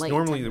the thing is,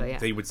 normally time,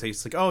 they would say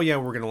it's like, oh yeah,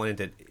 we're going to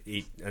land at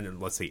 8, and then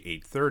let's say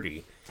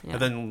 8:30,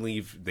 and then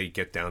leave. They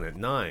get down at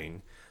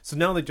 9. So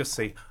now they just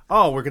say,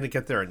 oh, we're going to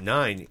get there at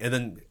 9, and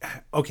then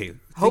okay.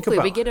 Hopefully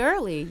we get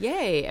early.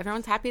 Yay!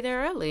 Everyone's happy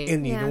they're early.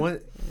 And you know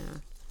what?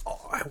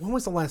 Yeah. When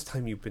was the last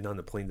time you've been on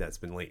a plane that's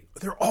been late?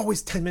 They're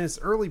always 10 minutes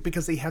early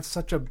because they have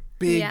such a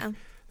big. Yeah.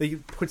 They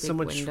put so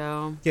much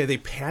window. Yeah, they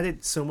pad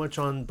it so much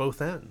on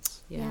both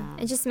ends. Yeah.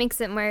 It just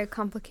makes it more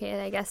complicated,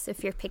 I guess,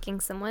 if you're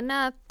picking someone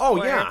up. Oh,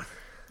 or yeah.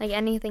 Like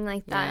anything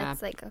like that.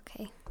 It's like,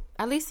 okay.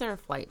 At least there are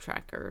flight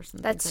trackers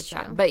and That's things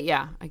like true. that. But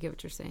yeah, I get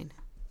what you're saying.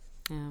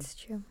 Yeah. It's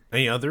true.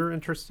 Any other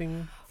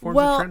interesting forms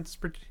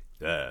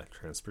of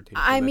transportation?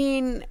 I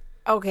mean,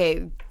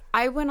 okay,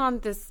 I went on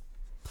this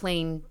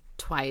plane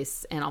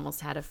twice and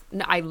almost had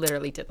I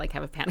literally did like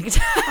have a panic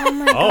attack. Oh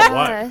my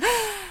gosh. What?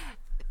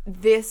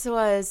 This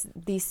was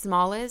the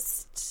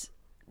smallest,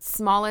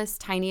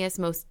 tiniest,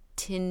 most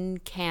tin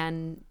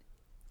can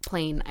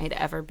plane I'd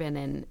ever been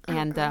in.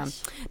 And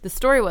the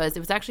story was, it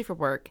was actually for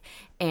work.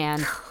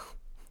 And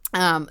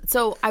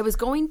so I was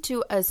going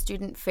to a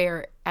student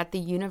fair at the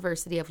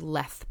University of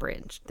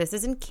Lethbridge. This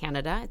is in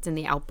Canada. It's in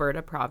the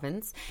Alberta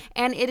province.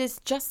 And it is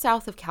just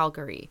south of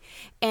Calgary.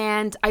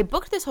 And I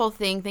booked this whole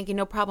thing thinking,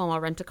 no problem, I'll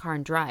rent a car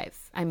and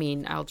drive. I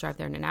mean, I'll drive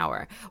there in an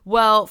hour.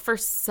 Well, for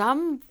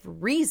some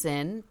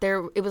reason,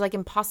 it was like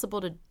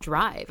impossible to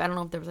drive. I don't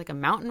know if there was like a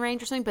mountain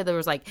range or something, but there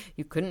was like,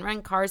 you couldn't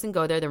rent cars and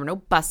go there. There were no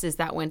buses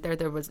that went there.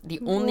 There was the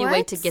only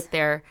way to get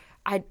there.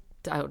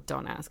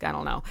 Don't ask. I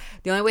don't know.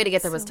 The only way to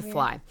get there was to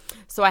fly.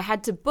 So I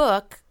had to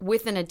book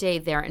within a day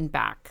there and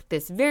back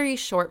this very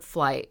short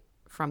flight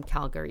from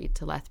Calgary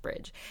to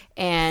Lethbridge.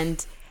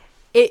 And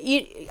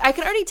I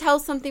could already tell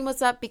something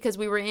was up because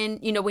we were in,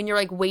 when you're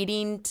like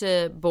waiting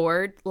to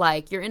board,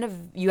 like you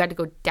had to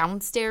go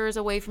downstairs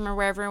away from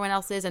where everyone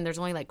else is. And there's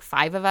only like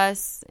 5 of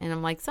us. And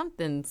I'm like,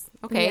 something's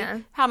okay. Yeah.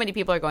 How many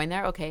people are going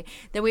there? Okay.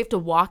 Then we have to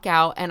walk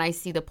out and I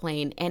see the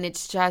plane and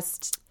it's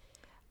just,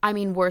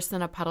 worse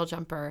than a puddle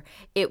jumper.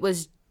 It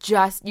was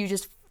just, you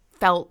just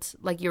felt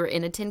like you were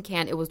in a tin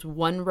can. It was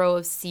one row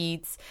of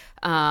seats.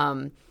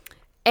 And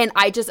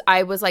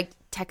I was like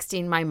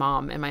texting my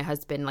mom and my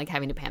husband, like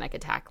having a panic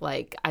attack.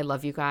 Like, I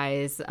love you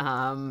guys. If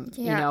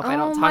I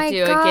don't talk to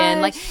you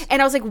again,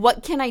 and I was like,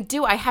 what can I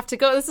do? I have to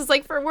go. This is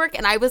like for work.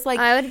 And I was like,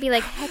 I would be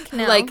like, heck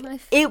no. Like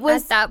it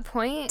was at that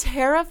point.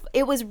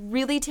 It was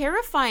really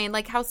terrifying.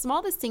 Like how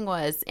small this thing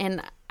was.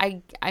 And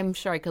I'm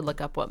sure I could look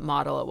up what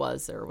model it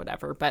was or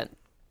whatever, but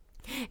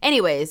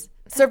anyways,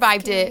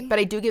 survived it, but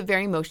I do get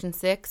very motion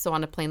sick. So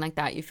on a plane like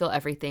that, you feel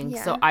everything.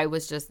 Yeah. So I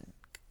was just,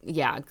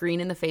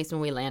 green in the face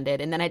when we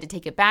landed. And then I had to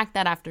take it back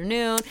that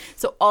afternoon.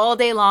 So all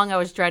day long, I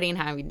was dreading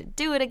having to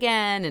do it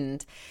again.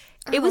 And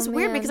it was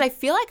weird because I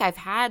feel like I've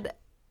had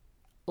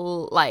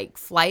like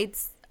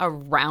flights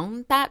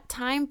around that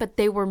time, but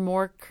they were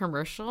more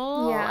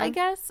commercial, I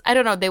guess. I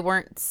don't know. They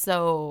weren't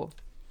so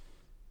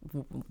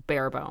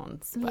bare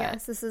bones. But.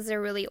 Yes, this is a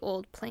really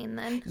old plane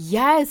then.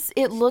 Yes,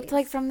 it looked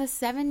like from the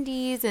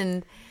 70s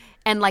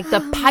and like the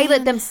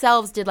pilot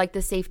themselves did like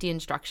the safety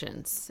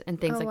instructions and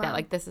things like that.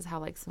 Like this is how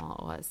like small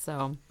it was.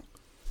 So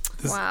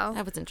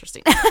that was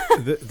interesting.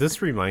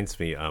 This reminds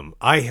me,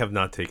 I have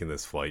not taken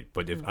this flight,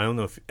 but I don't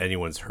know if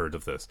anyone's heard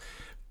of this.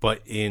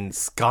 But in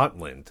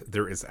Scotland,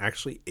 there is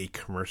actually a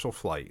commercial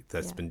flight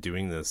that's been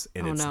doing this,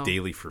 and it's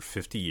daily for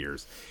 50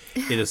 years.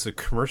 It is a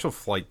commercial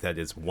flight that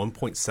is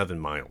 1.7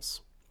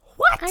 miles.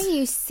 What? Are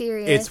you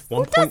serious? It's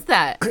Who does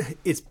that?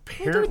 It's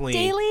apparently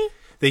daily?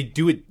 They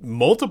do it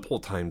multiple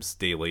times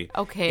daily.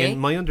 Okay.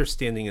 And my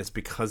understanding is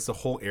because the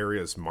whole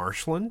area is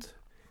marshland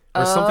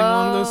or something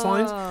along those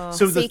lines.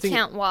 So you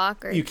can't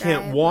walk or you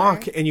can't drive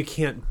walk or... and you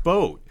can't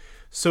boat.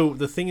 So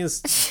the thing is,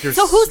 there's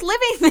So who's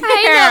living there?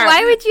 I know.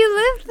 Why would you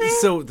live there?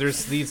 so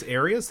there's these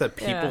areas that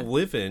people Yeah.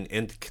 live in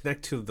and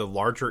connect to the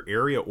larger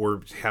area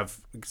or have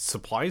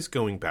supplies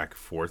going back and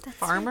forth.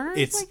 Farmers?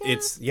 It's I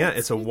guess?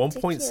 it's a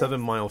 1.7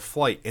 mile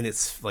flight and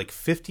it's like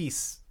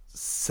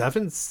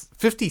 57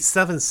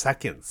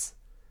 seconds.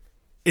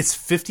 It's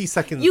 50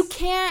 seconds. You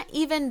can't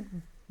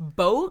even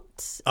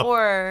boat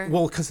or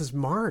well, because it's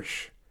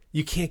marsh.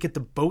 You can't get the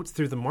boats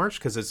through the marsh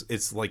because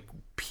it's like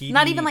peaty.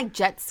 not even like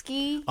jet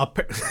ski. Up.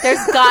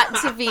 There's got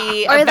to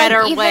be Or a like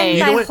better even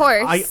way. by what?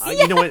 horse.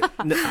 You know what?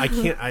 I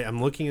can't.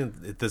 I'm looking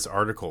at this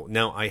article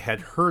now. I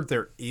had heard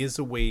there is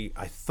a way.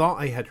 I thought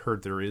I had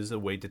heard there is a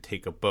way to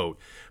take a boat,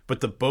 but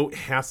the boat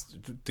has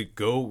to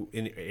go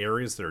in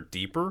areas that are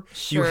deeper.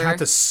 You Sure. have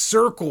to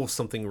circle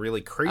something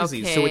really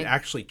crazy, so Okay. it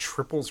actually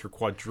triples or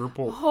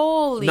quadruple.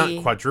 Holy.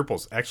 Not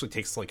quadruples. Actually,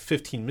 takes like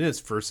 15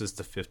 minutes versus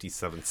the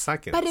 57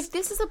 seconds. But if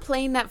this is a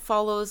plane that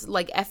follows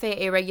like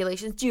FAA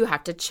regulations, do you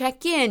have to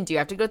check in? Do you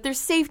have to go through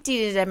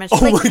safety to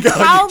demonstrate? Oh my God,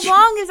 How could you-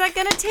 long is that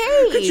going to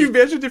take? could you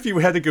imagine if you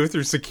had to go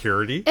through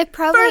security? It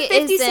probably For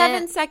 57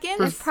 isn't.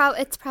 seconds?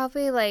 It's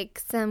probably like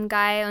some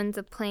guy owns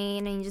a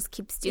plane and he just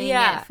keeps doing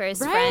Yeah, it for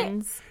his right?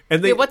 friends.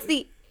 And Wait, what's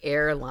the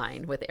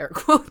airline with air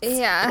quotes?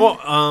 Yeah. well,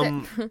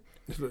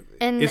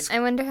 and it's I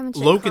wonder how much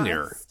Logan it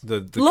Air. costs.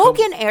 The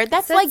Logan Air.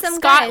 That's So like it's some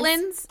guys.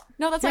 Scotland's.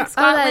 No, that's like Yeah.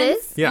 Oh, that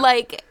Scotland's is? Yeah.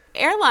 like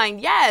airline.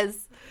 Yes.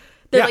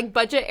 They're Yeah. like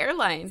budget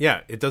airline.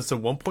 Yeah, it does the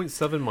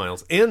 1.7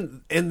 miles,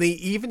 and they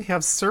even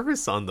have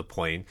service on the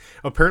plane.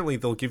 Apparently,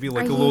 they'll give you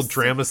like a little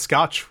dram of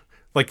scotch.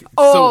 Like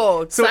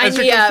Oh, sign as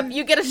me you're up. going-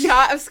 You get a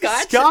shot of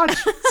scotch. Scotch.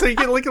 So you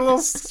get like a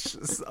little,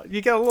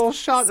 you get a little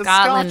shot of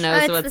Scotland scotch.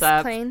 knows Oh, it's what's this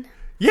up. plane.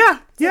 Yeah,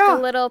 yeah,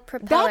 A little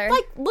propeller. That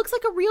like looks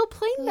like a real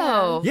plane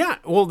though. yeah.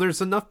 Well,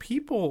 there's enough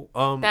people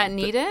That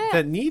need it?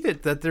 that need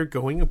it that they're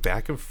going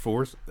back and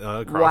forth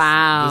across.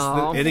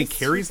 Wow. And it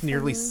carries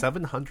nearly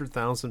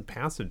 700,000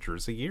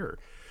 passengers a year.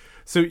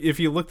 So if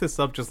you look this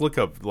up, just look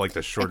up like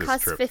the it shortest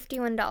costs trip. That's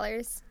 $51.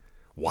 a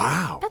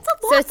Wow. lot.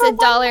 So it's for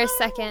 $1 a one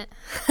second.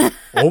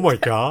 Oh my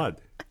God.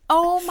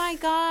 Oh my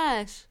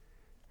gosh.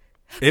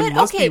 It But,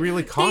 must okay, be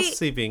really cost they-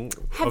 saving.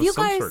 Have of you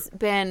some guys sort.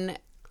 been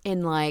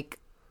in like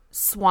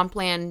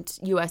swampland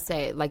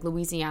USA, like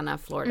Louisiana,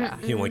 Florida?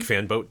 You know, like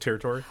fan boat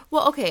territory?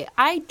 Well, okay,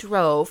 I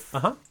drove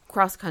Uh-huh.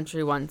 cross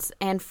country once,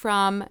 and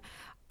from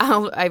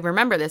I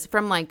remember this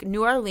from like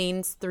New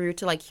Orleans through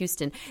to like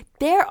Houston.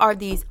 There are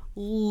these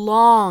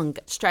long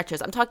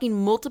stretches. I'm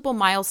talking multiple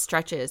mile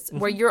stretches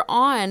where you're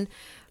on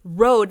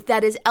road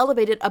that is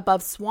elevated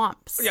above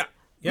swamps. Yeah,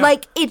 yeah.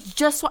 Like it's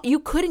just you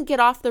couldn't get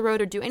off the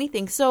road or do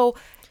anything. So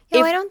Yeah,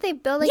 if, why don't they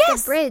build like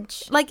yes, a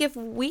bridge? Like if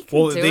we can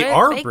Well, do they it,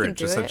 are they a bridge, can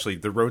do essentially.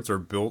 The roads are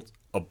built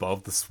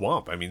above the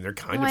swamp. I mean, they're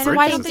kind Why of don't- bridges.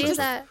 Why don't they do just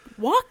that?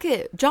 walk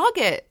it, jog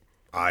it?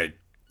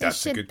 That's a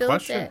should good build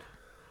question. it.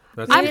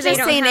 That's I'm Maybe they just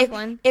don't saying have if,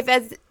 one. if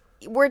as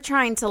we're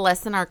trying to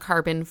lessen our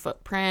carbon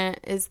footprint,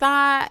 is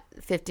that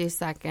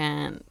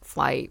 50-second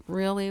flight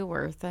really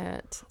worth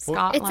it?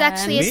 Scotland. It's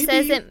actually it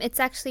says Maybe. it's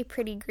actually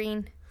pretty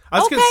green. I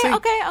was going to say,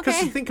 okay. because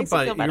think Makes me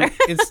about feel it, better.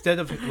 instead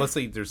of, let's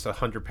say there's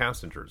 100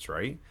 passengers,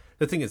 right?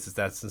 The thing is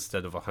that's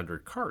instead of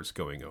 100 cars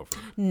going over.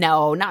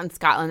 No, not in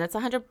Scotland. That's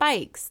 100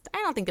 bikes. I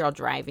don't think they're all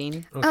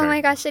driving. Okay. Oh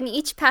my gosh, and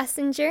each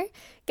passenger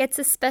gets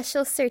a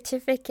special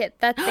certificate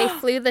that they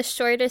flew the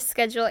shortest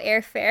schedule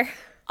airfare.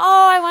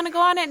 Oh, I want to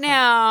go on it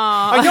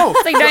now. I know.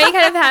 It's like, no, you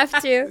kind of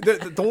have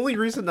to. The only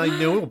reason I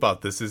know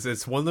about this is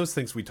it's one of those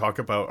things we talk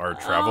about our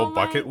travel Oh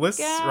my bucket lists,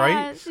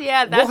 right? gosh.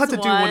 Yeah, we'll have to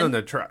that's do one one. on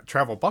the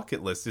travel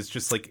bucket list. It's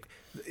just like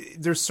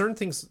there's certain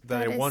things that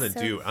That I is want to so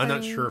do. I'm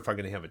not funny. sure if I'm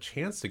going to have a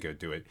chance to go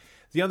do it.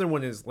 The other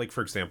one is like,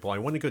 for example, I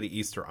want to go to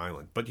Easter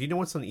Island, but you know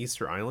what's on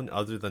Easter Island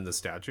other than the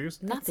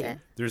statues? Nothing. it.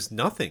 There's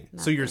nothing.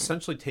 So you're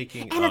essentially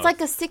taking And it's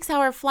like a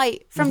 6-hour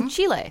flight from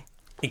Chile.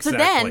 So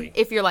Exactly. then,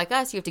 if you're like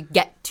us, you have to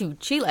get to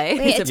Chile.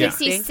 Wait, to it takes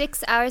you Beijing.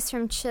 6 hours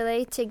from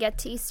Chile to get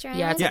to Easter Island?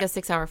 Yeah, it's like Yeah. a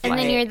 6-hour flight. And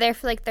then you're there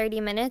for like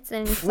 30 minutes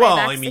and you fly well,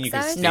 back I mean, 6 you can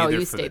hours? stay No, there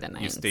you for stay the the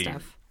night you and stay.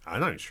 stuff. I'm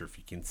not even sure if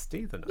you can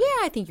stay the night.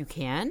 Yeah, I think you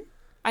can.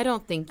 I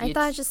don't think I you'd...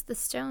 thought just the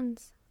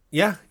stones.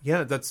 Yeah.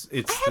 It's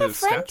I the had a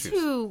friend statues.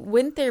 who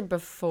went there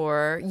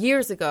before,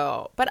 years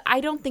ago, but I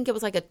don't think it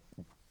was like a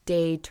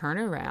day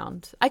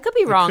turnaround. I could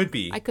be wrong. It could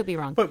be. I could be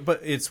wrong. But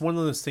it's one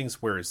of those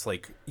things where it's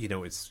like,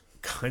 it's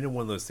kind of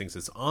one of those things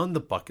that's on the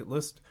bucket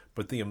list,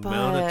 but the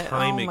amount of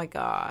time oh my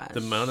gosh. the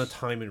amount of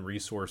time and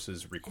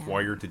resources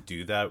required to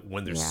do that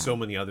when there's Yeah. so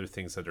many other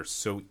things that are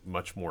so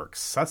much more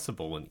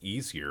accessible and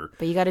easier.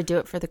 But you got to do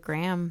it for the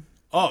gram.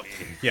 Oh,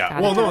 yeah.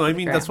 Gotta Well, do no, it I for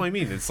mean the that's gram. what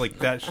I mean. It's like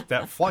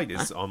that flight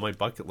is on my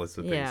bucket list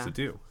of Yeah. things to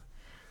do.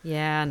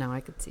 Yeah, no,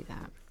 I could see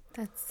that.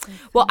 That's so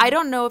Well, I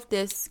don't know if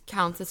this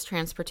counts as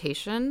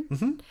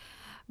transportation,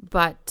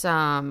 but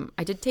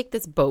I did take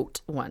this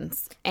boat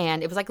once,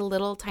 and it was like a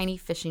little tiny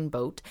fishing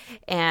boat.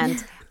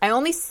 And I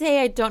only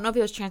say I don't know if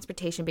it was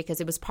transportation because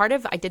it was part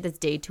of, I did this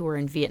day tour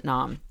in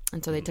Vietnam.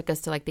 And so they took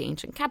us to like the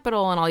ancient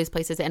capital and all these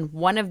places. And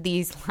one of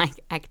these like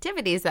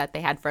activities that they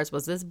had for us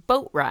was this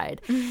boat ride.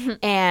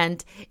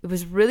 And it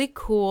was really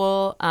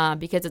cool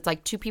because it's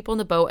like two people in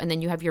the boat and then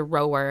you have your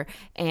rower.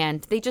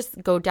 And they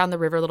just go down the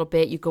river a little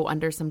bit. You go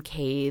under some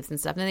caves and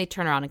stuff. And then they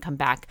turn around and come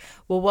back.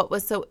 Well, what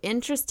was so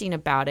interesting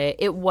about it,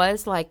 it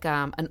was like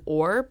an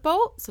oar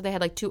boat. So they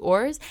had like 2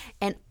 oars.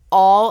 And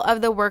all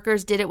of the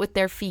workers did it with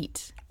their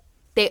feet.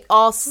 They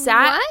all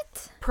sat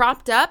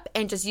propped up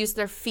and just used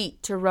their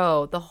feet to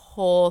row the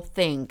whole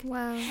thing.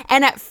 Wow.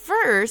 And at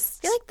first,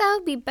 I feel like that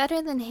would be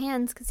better than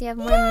hands because you have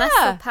more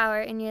muscle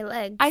power in your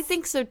legs. I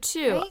think so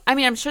too. Right? I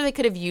mean, I'm sure they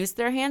could have used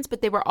their hands,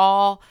 but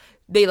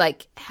they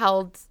like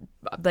held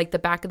like the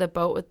back of the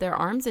boat with their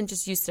arms and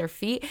just used their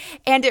feet.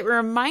 And it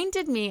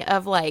reminded me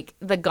of like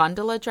the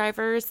gondola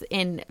drivers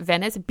in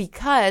Venice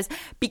because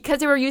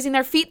they were using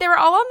their feet, they were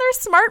all on their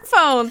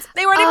smartphones.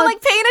 They weren't even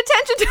like paying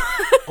attention to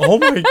it. Oh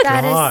my God.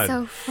 That is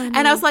so funny.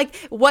 And I was like,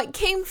 what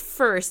came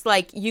first?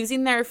 Like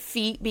using their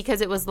feet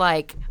because it was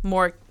like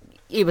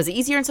it was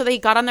easier, and so they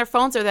got on their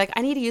phones, or they're like,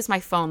 I need to use my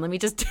phone. Let me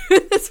just do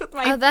this with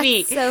my that's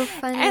feet. so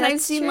funny. And I've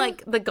That's seen true.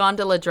 like the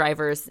gondola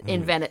drivers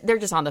in Venice. They're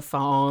just on the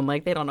phone.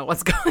 Like they don't know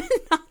what's going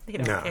on. They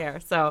don't care.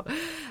 So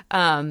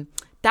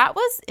that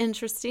was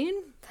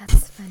interesting.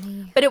 That's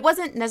funny. But it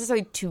wasn't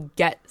necessarily to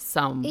get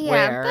somewhere.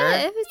 Yeah,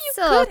 but if it's You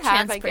still could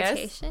have, I guess.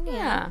 transportation,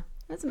 Yeah.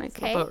 That's a nice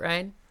Okay. little boat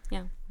ride.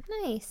 Yeah.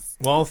 Nice.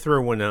 Well, I'll throw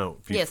one out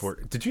Yes. before.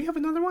 Did you have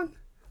another one?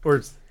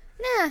 Or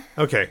Nah.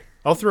 okay,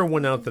 I'll throw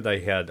one out that I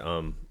had.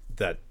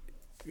 That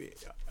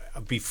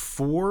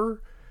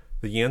before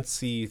the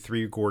Yangtze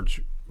Three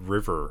Gorge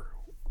River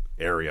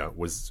area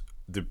was,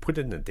 they put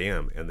in a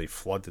dam and they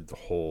flooded the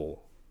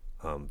whole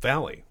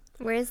valley.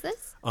 Where is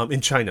this? In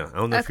China. I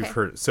don't know if Okay. you've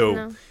heard. So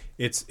No.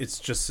 it's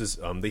just this.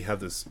 They have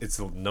this. It's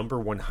the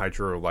 #1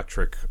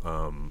 hydroelectric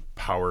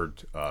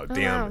powered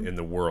dam wow. in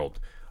the world.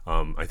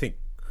 I think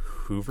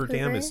Hoover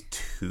Dam is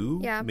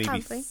 2, Yeah, maybe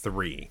probably.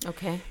 3.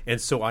 Okay. And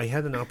so I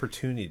had an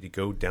opportunity to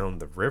go down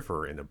the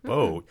river in a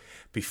boat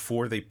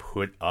before they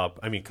put up.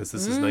 I mean, because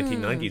this is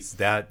 1990s.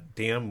 That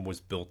dam was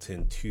built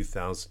in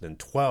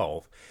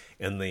 2012,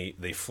 and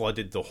they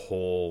flooded the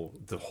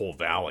whole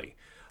valley.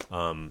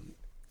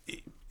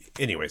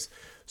 Anyways,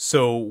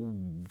 so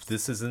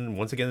this is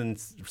once again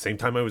same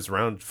time I was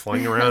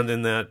flying around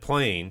in that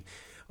plane.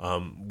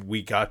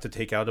 We got to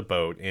take out a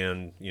boat,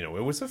 and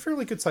it was a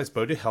fairly good sized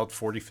boat. It held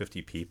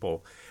 40-50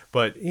 people,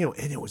 but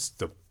and it was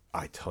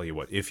I tell you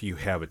what, if you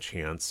have a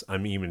chance,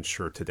 I'm even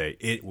sure today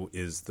it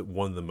is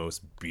one of the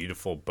most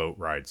beautiful boat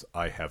rides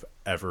I have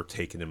ever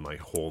taken in my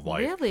whole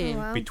life. Really? Oh,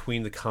 wow.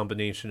 Between the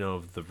combination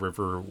of the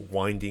river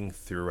winding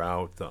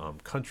throughout the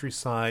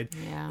countryside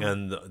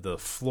and the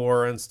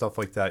flora and stuff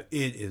like that,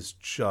 it is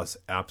just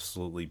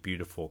absolutely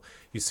beautiful.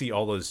 You see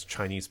all those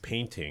Chinese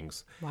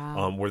paintings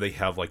where they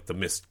have like the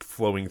mist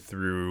flowing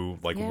through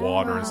like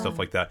water and stuff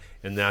like that,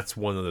 and that's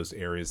one of those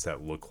areas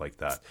that look like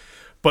that.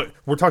 But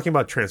we're talking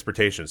about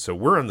transportation, so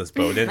we're on this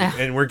boat,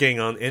 and we're getting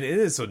on, and it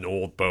is an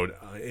old boat,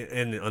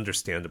 and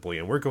understandably,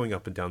 and we're going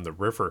up and down the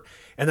river,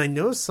 and I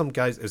noticed some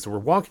guys, as we're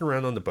walking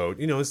around on the boat,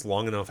 it's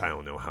long enough, I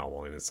don't know how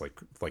long, it's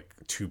like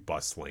 2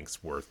 bus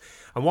lengths worth.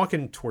 I'm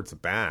walking towards the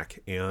back,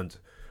 and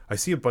I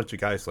see a bunch of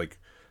guys, like,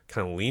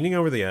 kind of leaning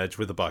over the edge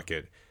with a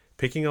bucket,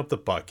 picking up the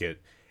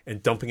bucket,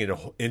 and dumping it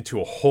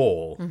into a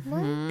hole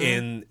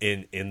in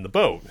the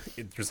boat.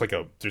 There's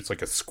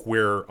like a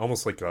square,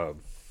 almost like a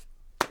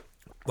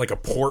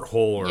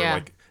porthole,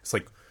 or it's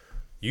like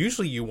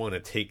usually you want to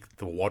take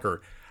the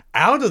water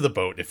out of the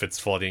boat if it's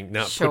flooding,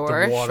 not put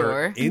the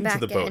water into Back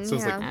the boat. in, So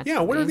it's yeah.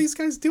 like, what are these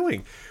guys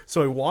doing?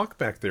 So I walk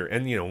back there,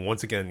 and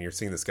once again you're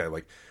seeing this guy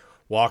like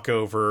walk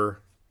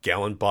over,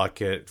 5-gallon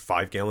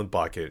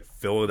bucket,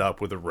 fill it up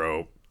with a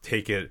rope,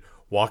 take it,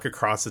 walk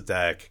across the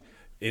deck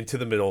into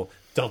the middle,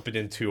 dump it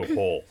into a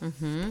hole,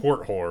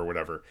 porthole or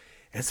whatever.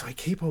 And so I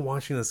keep on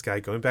watching this guy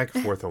going back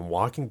and forth. I'm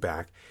walking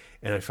back,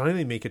 and I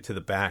finally make it to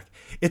the back.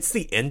 It's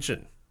the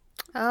engine.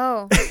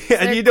 Oh.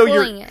 And your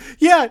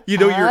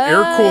your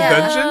air-cooled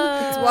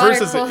engine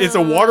versus water-cooled. it's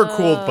a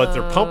water-cooled, but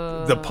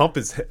the pump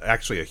is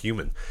actually a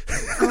human.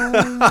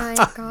 Oh my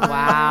god.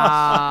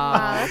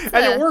 Wow.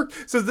 And it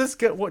worked. So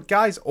what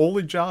guy's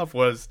only job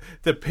was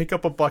to pick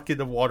up a bucket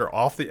of water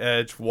off the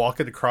edge, walk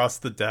it across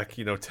the deck,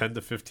 10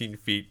 to 15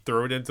 feet,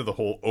 throw it into the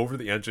hole over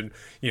the engine.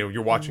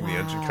 You're watching the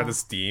engine kind of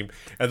steam,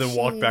 and then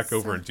walk back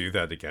over and do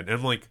that again. And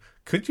I'm like,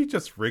 could you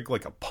just rig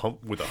like a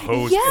pump with a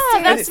hose? Yeah,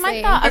 that's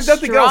my thought. A If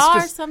nothing straw else, or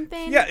just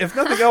something? Yeah, if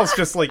nothing else,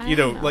 just like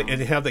know.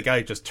 and have the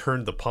guy just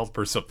turn the pump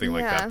or something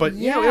like Yeah. that. But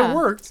Yeah. it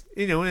worked.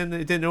 And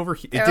it didn't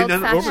overheat. They're It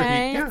didn't old-fashioned.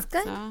 overheat. Yeah. That's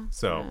good.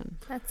 So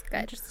That's good.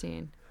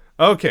 Interesting.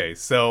 okay,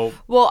 so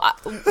Well,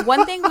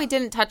 one thing we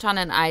didn't touch on,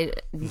 and I'm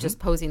just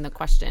posing the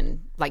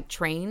question, like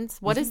trains.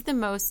 What is the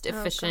most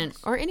efficient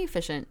or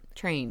inefficient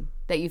train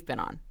that you've been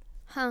on?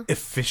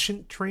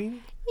 efficient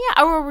train?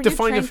 Yeah, or were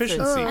Define you trying to-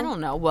 efficiency. I don't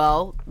know.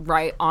 Well,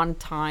 right on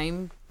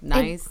time,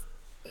 nice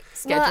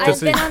schedule. I've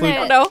Does it been on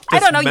include- a- I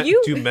don't know. does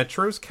You do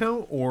metros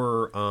count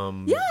or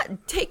yeah,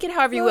 take it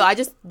however you will. I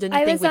just didn't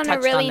I think was we on touched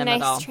a really on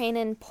them at all. nice train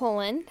in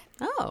Poland.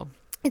 Oh,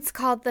 It's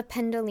called the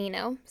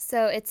Pendolino.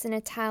 So it's an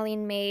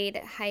Italian-made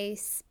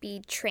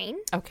high-speed train.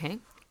 okay,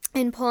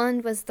 And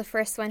Poland was the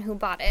first one who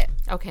bought it.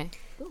 okay.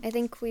 I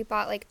think we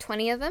bought like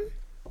 20 of them.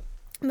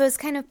 But it was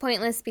kind of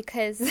pointless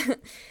because,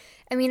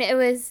 I mean,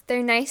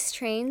 they're nice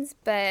trains,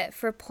 but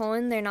for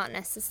Poland, they're not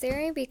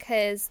necessary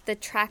because the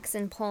tracks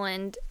in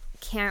Poland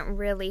can't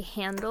really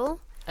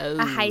handle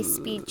a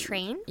high-speed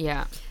train.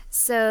 Yeah.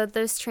 So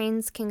those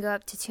trains can go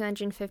up to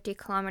 250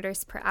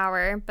 kilometers per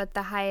hour, but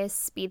the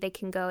highest speed they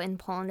can go in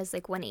Poland is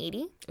like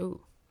 180.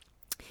 Ooh.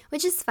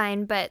 Which is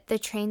fine, but the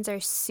trains are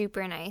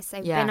super nice.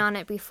 I've Yeah. been on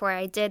it before.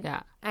 I did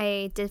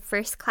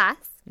first class.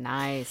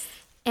 Nice.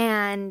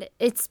 And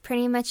it's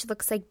pretty much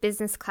looks like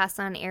business class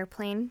on an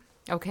airplane.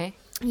 Okay.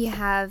 You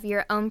have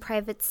your own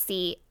private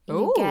seat. You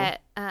Ooh.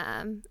 get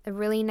a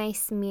really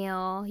nice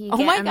meal. You Oh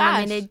get my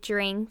gosh. unlimited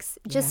drinks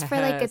just for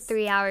like a Yes.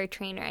 3-hour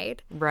train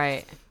ride.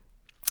 Right.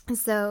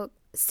 So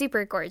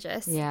super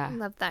gorgeous. Yeah.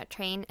 Love that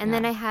train. And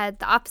then I had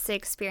the opposite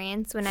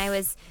experience when I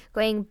was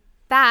going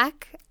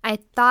back. I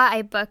thought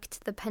I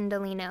booked the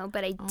Pendolino,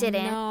 but I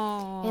didn't.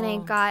 No. And I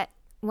got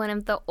one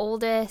of the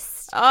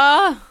oldest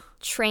Oh.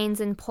 trains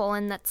in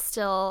Poland that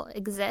still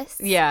exists.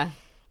 Yeah.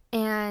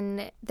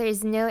 And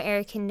there's no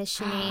air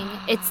conditioning.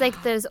 It's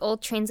like those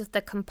old trains with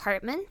the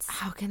compartments.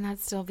 How can that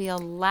still be I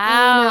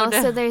allowed?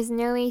 know. So there's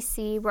no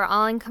AC. We're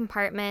all in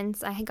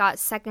compartments. I got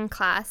second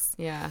class.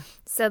 Yeah.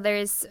 So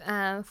there's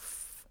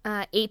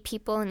 8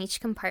 people in each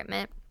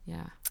compartment.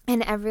 Yeah.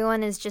 And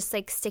everyone is just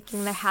like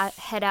sticking their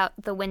head out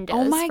the windows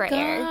Oh my for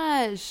air.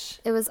 gosh.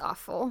 It was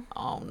awful.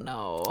 Oh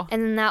no.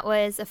 And then that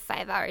was a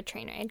 5-hour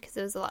train ride because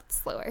it was a lot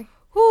slower.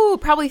 Whoo,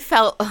 probably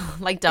felt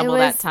like double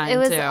that time It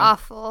was too.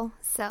 awful.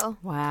 So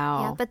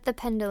Wow. yeah, but the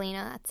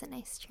Pendolino, that's a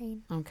nice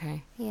train.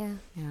 Okay. Yeah.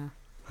 Yeah.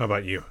 how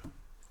about you?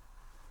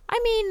 I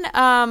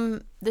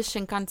mean, the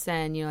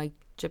Shinkansen, like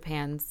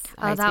Japan's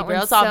high that speed rails,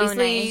 one's so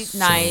obviously nice.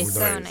 nice. So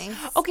So nice.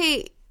 nice.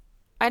 Okay,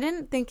 I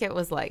didn't think it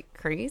was like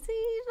crazy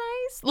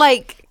nice.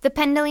 Like, The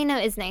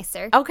Pendolino is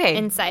nicer. Okay.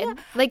 Inside.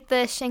 Like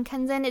the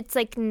Shinkansen, it's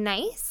like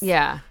nice.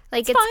 yeah,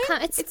 Like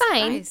fine. it's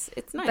fine. Nice.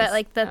 It's nice. But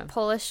like the Yeah.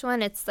 Polish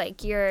one, it's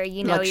like you're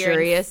in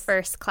Luxurious.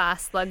 first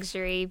class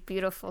luxury,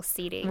 beautiful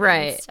seating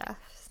Right. and stuff.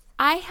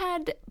 I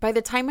had, by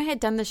the time I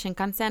had done the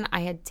Shinkansen,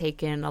 I had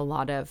taken a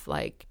lot of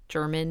like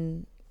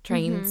German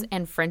trains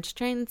and French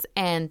trains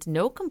and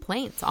no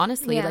complaints,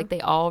 honestly. Yeah. Like they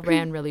all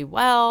ran really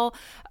well,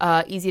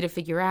 easy to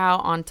figure out,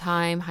 on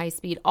time, high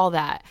speed, all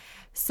that.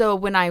 So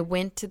when I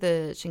went to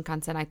the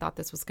Shinkansen, I thought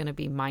this was going to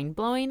be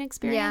mind-blowing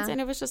experience. Yeah.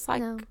 And it was just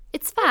like, No.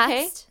 It's fast.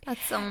 okay.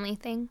 That's the only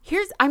thing.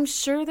 I'm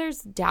sure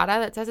there's data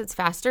that says it's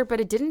faster,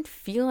 but it didn't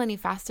feel any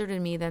faster to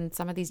me than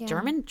some of these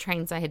German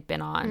trains I had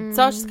been on.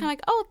 So I was just kind of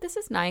like, oh, this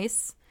is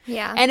nice.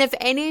 Yeah. And if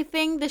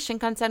anything, the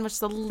Shinkansen was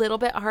just a little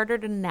bit harder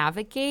to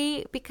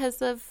navigate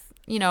because of,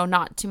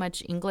 not too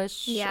much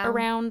English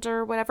around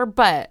or whatever,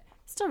 but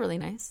still really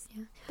nice.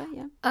 Yeah. But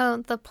yeah. Oh,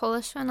 the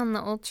Polish one on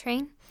the old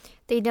train,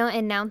 they don't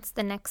announce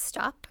the next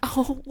stop.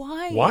 Oh,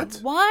 why? What?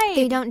 Why?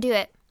 They don't do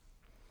it.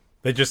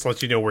 They just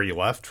let you know where you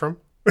left from?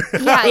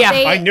 Yeah. Yeah,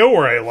 I know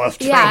where I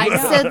left Yeah. from.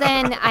 So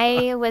then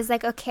I was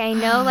like, okay, I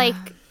know like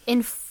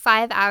in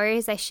 5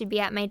 hours I should be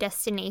at my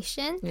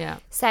destination. Yeah.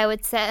 So I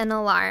would set an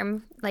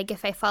alarm, like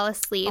if I fall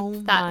asleep, Oh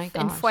my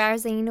that in gosh. 4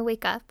 hours I need to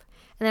wake up.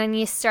 And then I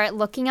need to start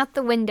looking out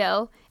the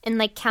window and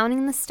like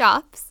counting the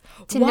stops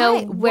to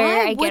know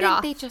where I get Wouldn't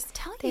off. they just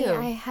tell They- you?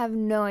 I have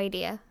no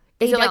idea.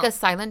 Is They it like a don't.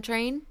 silent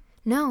train?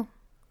 No,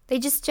 they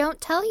just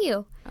don't tell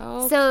you.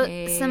 Okay.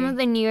 So some of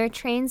the newer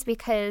trains,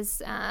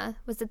 because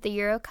was it the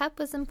Euro Cup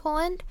was in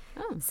Poland?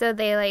 Oh. So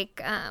they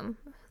like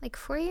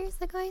 4 years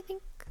ago, I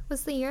think,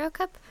 was the Euro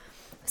Cup.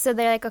 So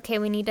they're like, okay,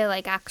 we need to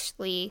like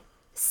actually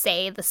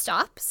say the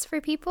stops for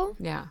people.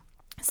 Yeah.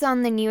 So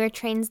on the newer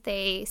trains,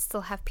 they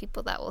still have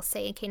people that will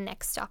say, okay,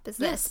 next stop is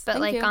Yes, this. But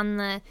thank like you. on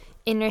the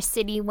inner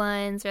city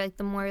ones or like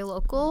the more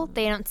local,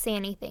 they don't say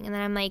anything. And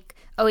then I'm like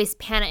always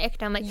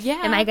panicked. I'm like,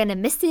 Yeah. am I going to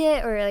miss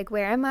it? Or like,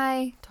 where am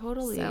I?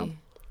 Totally. So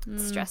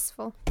it's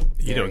stressful.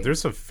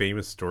 There's some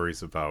famous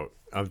stories about.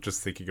 I'm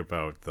just thinking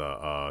about the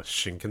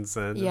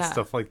Shinkansen Yeah. and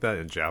stuff like that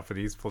in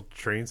Japanese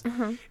trains.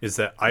 Mm-hmm. Is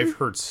that I've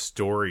heard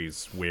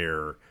stories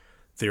where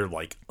they're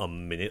like a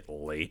minute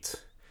late,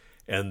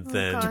 and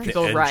then gosh. the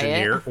People riot.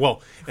 engineer.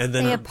 Well, and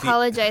then They the-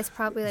 apologize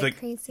probably like the-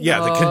 crazy. Yeah,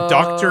 the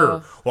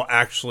conductor will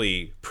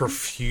actually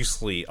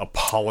profusely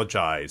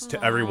apologize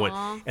to everyone.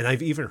 And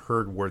I've even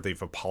heard where they've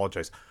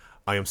apologized.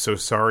 I am so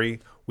sorry.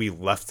 We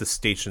left the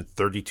station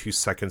 32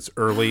 seconds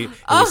early. It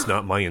was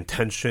not my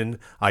intention.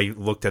 I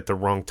looked at the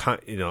wrong time.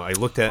 I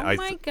looked at. Oh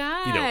my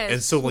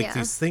And so like Yeah.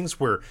 these things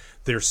where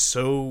they're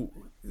so.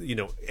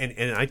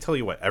 And I tell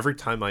you what, every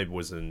time I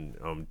was in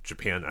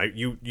Japan,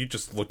 you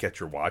just look at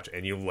your watch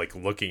and you're like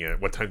looking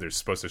at what time they're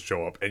supposed to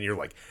show up, and you're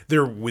like,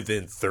 they're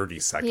within 30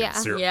 seconds. Yeah.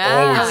 They're Yeah.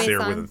 always Always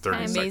there on within 30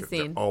 time. seconds. They're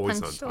Amazing.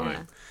 always Punctual. on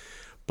time.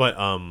 But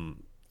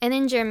And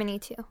in Germany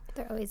too,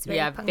 they're always very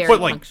Yeah, punctual. very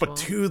but like, punctual. but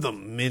to the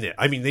minute.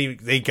 I mean,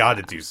 they got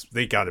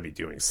to be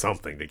doing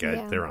something to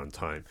get there on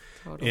time.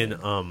 Totally.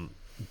 And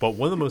but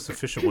one of the most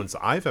efficient ones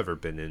I've ever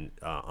been in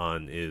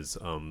on is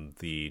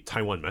the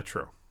Taiwan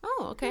Metro.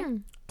 Oh, okay.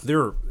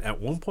 They're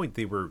at one point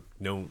they were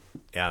known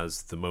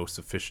as the most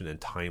efficient and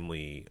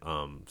timely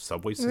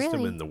subway system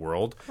Really? in the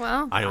world.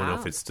 Wow. I don't know if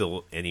Wow. it's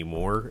still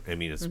anymore. I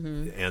mean, it's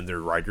and their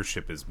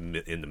ridership is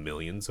in the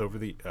millions over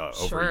the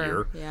over a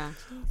year. Yeah.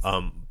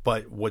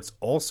 But what's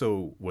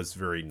also was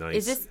very nice.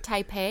 Is this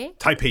Taipei?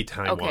 Taipei,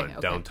 Taiwan,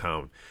 Okay.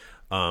 downtown,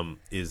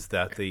 is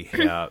that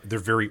they're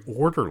very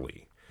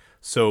orderly.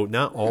 So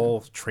not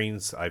all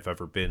trains I've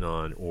ever been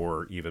on,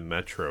 or even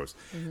metros,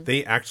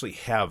 they actually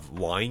have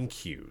line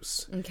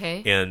queues.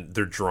 Okay. And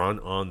they're drawn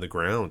on the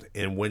ground.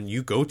 And when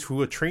you go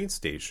to a train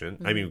station,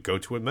 I mean, go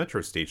to a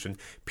metro station,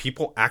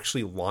 people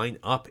actually line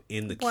up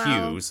in the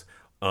queues.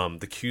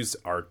 The queues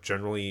are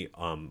generally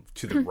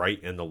to the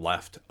right and the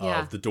left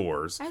Yeah. of the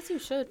doors. As you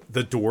should.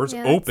 The doors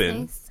Yeah, that's open.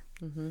 nice.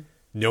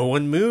 No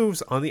one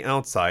moves on the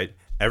outside.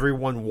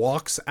 Everyone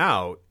walks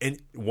out, and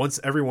once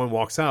everyone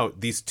walks out,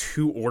 these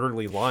two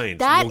orderly lines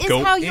That will is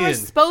go how in. you're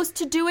supposed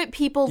to do it,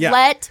 people. Yeah.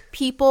 Let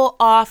people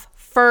off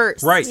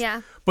first. Right.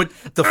 Yeah. But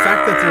the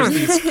fact that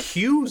there's these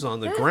queues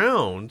on the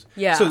ground.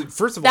 Yeah. So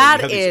first of all, That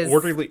you have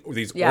is-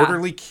 these yeah.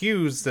 orderly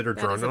queues that are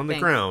is drawn a on the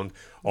thing. ground.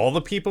 All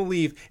the people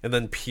leave, and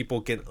then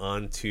people get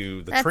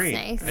onto the That's train.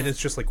 nice. And it's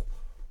just like,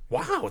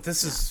 wow,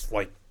 this is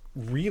like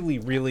really,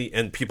 really,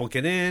 and people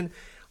get in.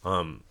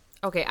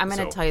 Okay, I'm going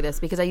to So- tell you this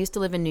because I used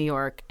to live in New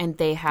York and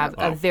they have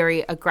Oh. a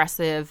very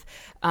aggressive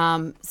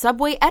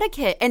subway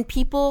etiquette and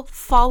people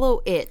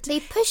follow it. They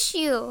push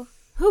you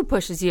Who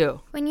pushes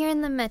you? when you're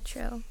in the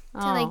metro to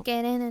like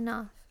get in and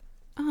off.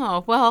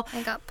 Oh, well,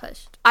 I got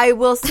pushed. I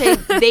will say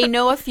they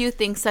know a few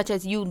things, such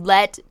as you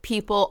let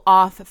people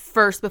off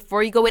first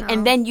before you go in,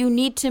 and then you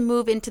need to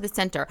move into the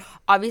center.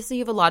 Obviously,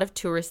 you have a lot of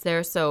tourists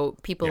there, so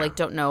people Yeah. like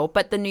don't know,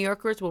 but the New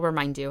Yorkers will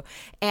remind you.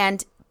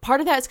 And part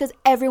of that is because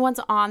everyone's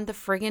on the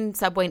friggin'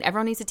 subway and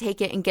everyone needs to take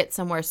it and get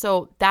somewhere.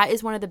 So that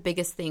is one of the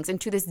biggest things. And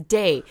to this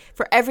day,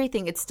 for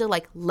everything, it's still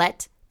like,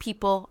 let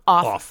people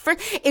off. First.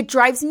 It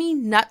drives me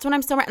nuts when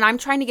I'm somewhere and I'm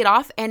trying to get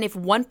off. And if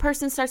one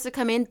person starts to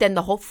come in, then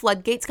the whole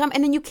floodgates come.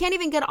 And then you can't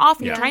even get off.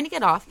 And You're trying to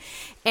get off.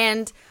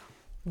 And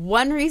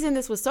one reason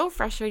this was so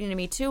frustrating to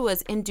me, too,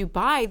 was in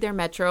Dubai, their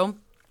metro,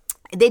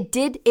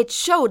 it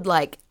showed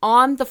like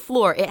on the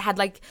floor, it had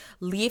like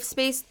leave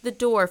space the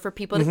door for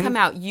people to come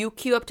out. You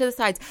queue up to the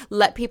sides,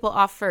 let people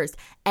off first,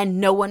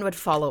 and no one would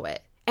follow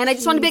it. And I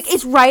just want to be like,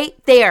 it's right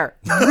there.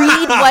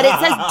 Read what it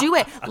says. Do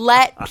it.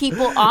 Let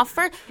people off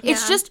first.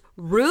 It's just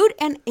rude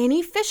and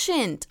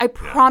inefficient. I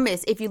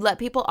promise if you let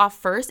people off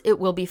first, it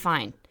will be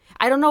fine.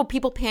 I don't know.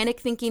 People panic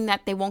thinking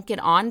that they won't get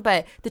on,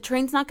 but the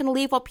train's not going to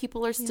leave while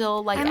people are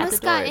still like I at the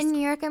almost got doors. in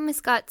New York. I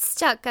almost got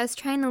stuck. I was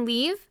trying to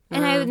leave,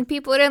 and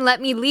people wouldn't let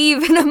me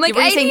leave. And I'm like,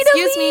 were I saying, need to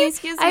 "Excuse me, leave."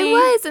 excuse I me.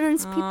 was, and then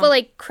people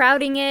like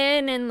crowding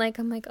in, and like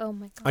I'm like, oh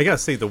my god. I gotta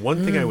say, the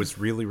one thing I was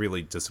really,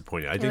 really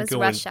disappointed. I It didn't was go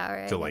rush in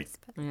hour. I to like guess,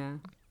 but-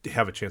 Yeah.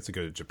 have a chance to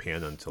go to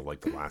Japan until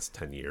like the last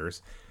 10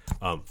 years.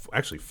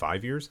 Actually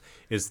 5 years.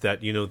 Is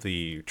that, you know,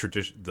 the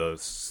tradition,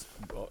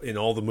 in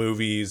all the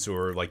movies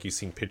or like you've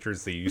seen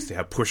pictures, they used to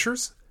have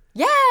pushers.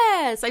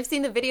 Yes, I've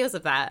seen the videos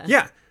of that.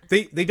 Yeah.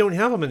 They don't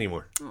have them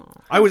anymore.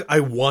 I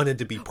wanted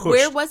to be pushed.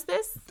 Where was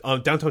this?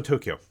 Downtown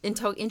Tokyo. In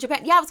Japan?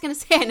 Yeah, I was going to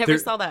say I never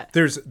saw that.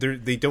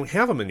 They don't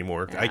have them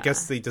anymore. I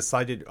guess they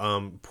decided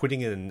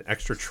putting in an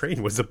extra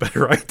train was a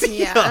better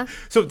idea. Yeah.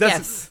 So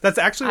Yes. that's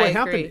actually what I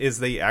happened. agree. Is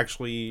they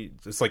actually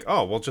it's like,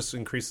 oh, we'll just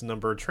increase the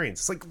number of trains.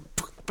 It's like,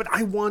 but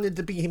I wanted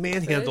to be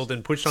manhandled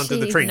and pushed onto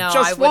the Jeez. train No, I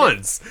just would've-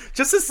 once,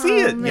 just to see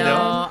it. You man. know.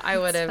 No, I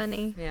would have.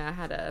 funny. Yeah, I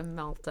had a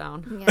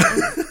meltdown.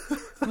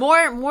 Yeah.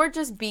 More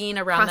just being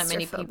around that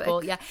many Claustrophobic.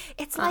 people. Yeah,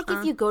 it's like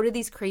if you go to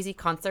these crazy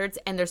concerts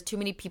and there's too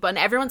many people and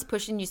everyone's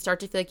pushing, you start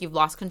to feel like you've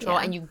lost control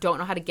Yeah. and you don't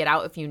know how to get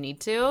out if you need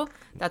to.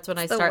 That's when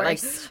I the start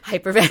like worst.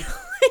 hyperventilating.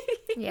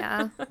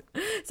 Yeah.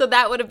 So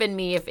that would have been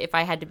me if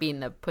I had to be in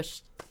the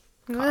push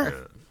car.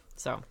 Ugh.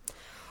 So,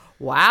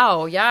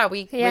 wow, yeah,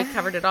 we Yeah.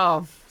 covered it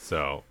all.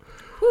 So.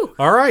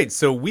 All right,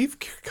 so we've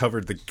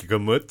covered the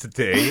gamut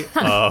today.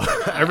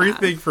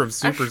 Everything from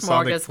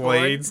supersonic smorgasbord.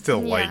 planes to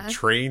like Yeah.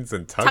 trains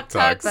and Tuk-tuks.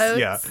 tuk-tuks. Boats.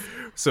 Yeah.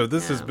 So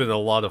this has been a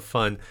lot of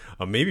fun.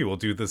 Maybe we'll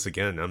do this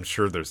again. I'm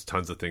sure there's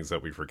tons of things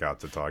that we forgot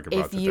to talk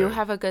about If you today.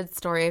 have a good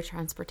story of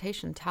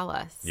transportation, tell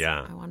us.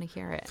 Yeah. I want to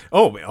hear it.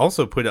 Oh,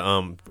 also put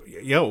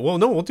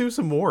we'll do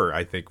some more.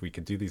 I think we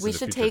can do these. We in the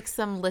should future. take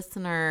some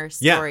listener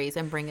Yeah. stories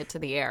and bring it to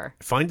the air.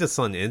 Find us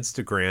on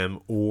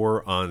Instagram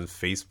or on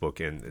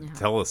Facebook and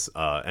tell us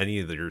any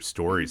of your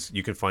stories.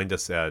 You can find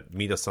us at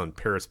Meet Us on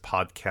Paris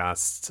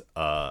Podcast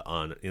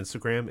on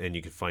Instagram, and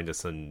you can find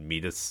us on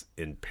Meet Us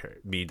in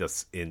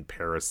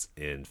Paris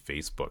in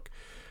Facebook.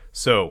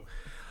 So,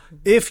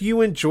 if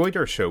you enjoyed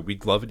our show,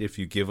 we'd love it if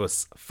you give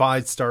us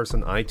 5 stars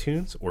on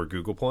iTunes or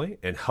Google Play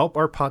and help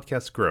our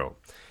podcast grow.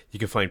 You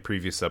can find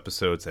previous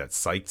episodes at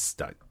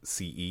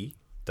sites.ce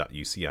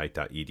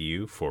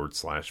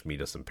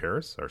www.uci.edu/Meet Us in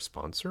Paris, our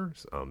sponsor.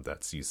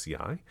 That's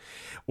UCI.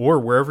 Or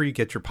wherever you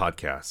get your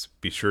podcasts.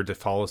 Be sure to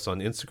follow us on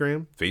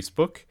Instagram,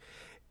 Facebook,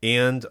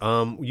 and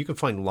you can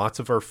find lots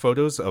of our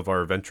photos of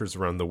our adventures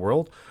around the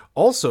world.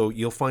 Also,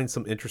 you'll find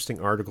some interesting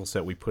articles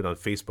that we put on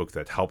Facebook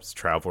that helps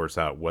travelers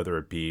out, whether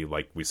it be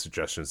like with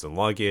suggestions in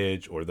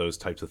luggage or those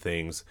types of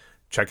things.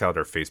 Check out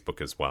our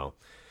Facebook as well.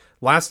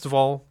 Last of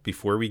all,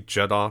 before we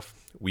jet off,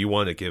 we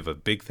want to give a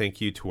big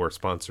thank you to our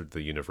sponsor,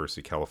 the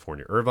University of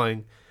California,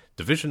 Irvine,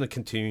 Division of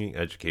Continuing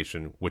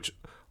Education, which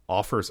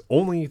offers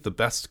only the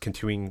best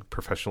continuing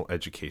professional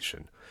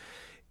education.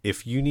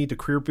 If you need a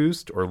career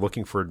boost or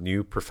looking for a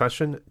new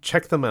profession,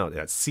 check them out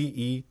at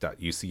ce.uci.edu.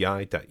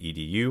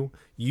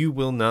 You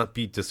will not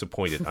be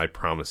disappointed, I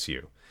promise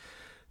you.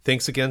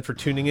 Thanks again for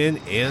tuning in,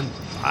 and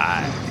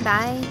bye.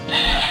 Bye.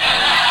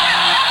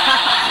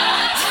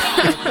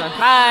 Bye.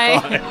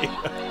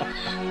 Bye.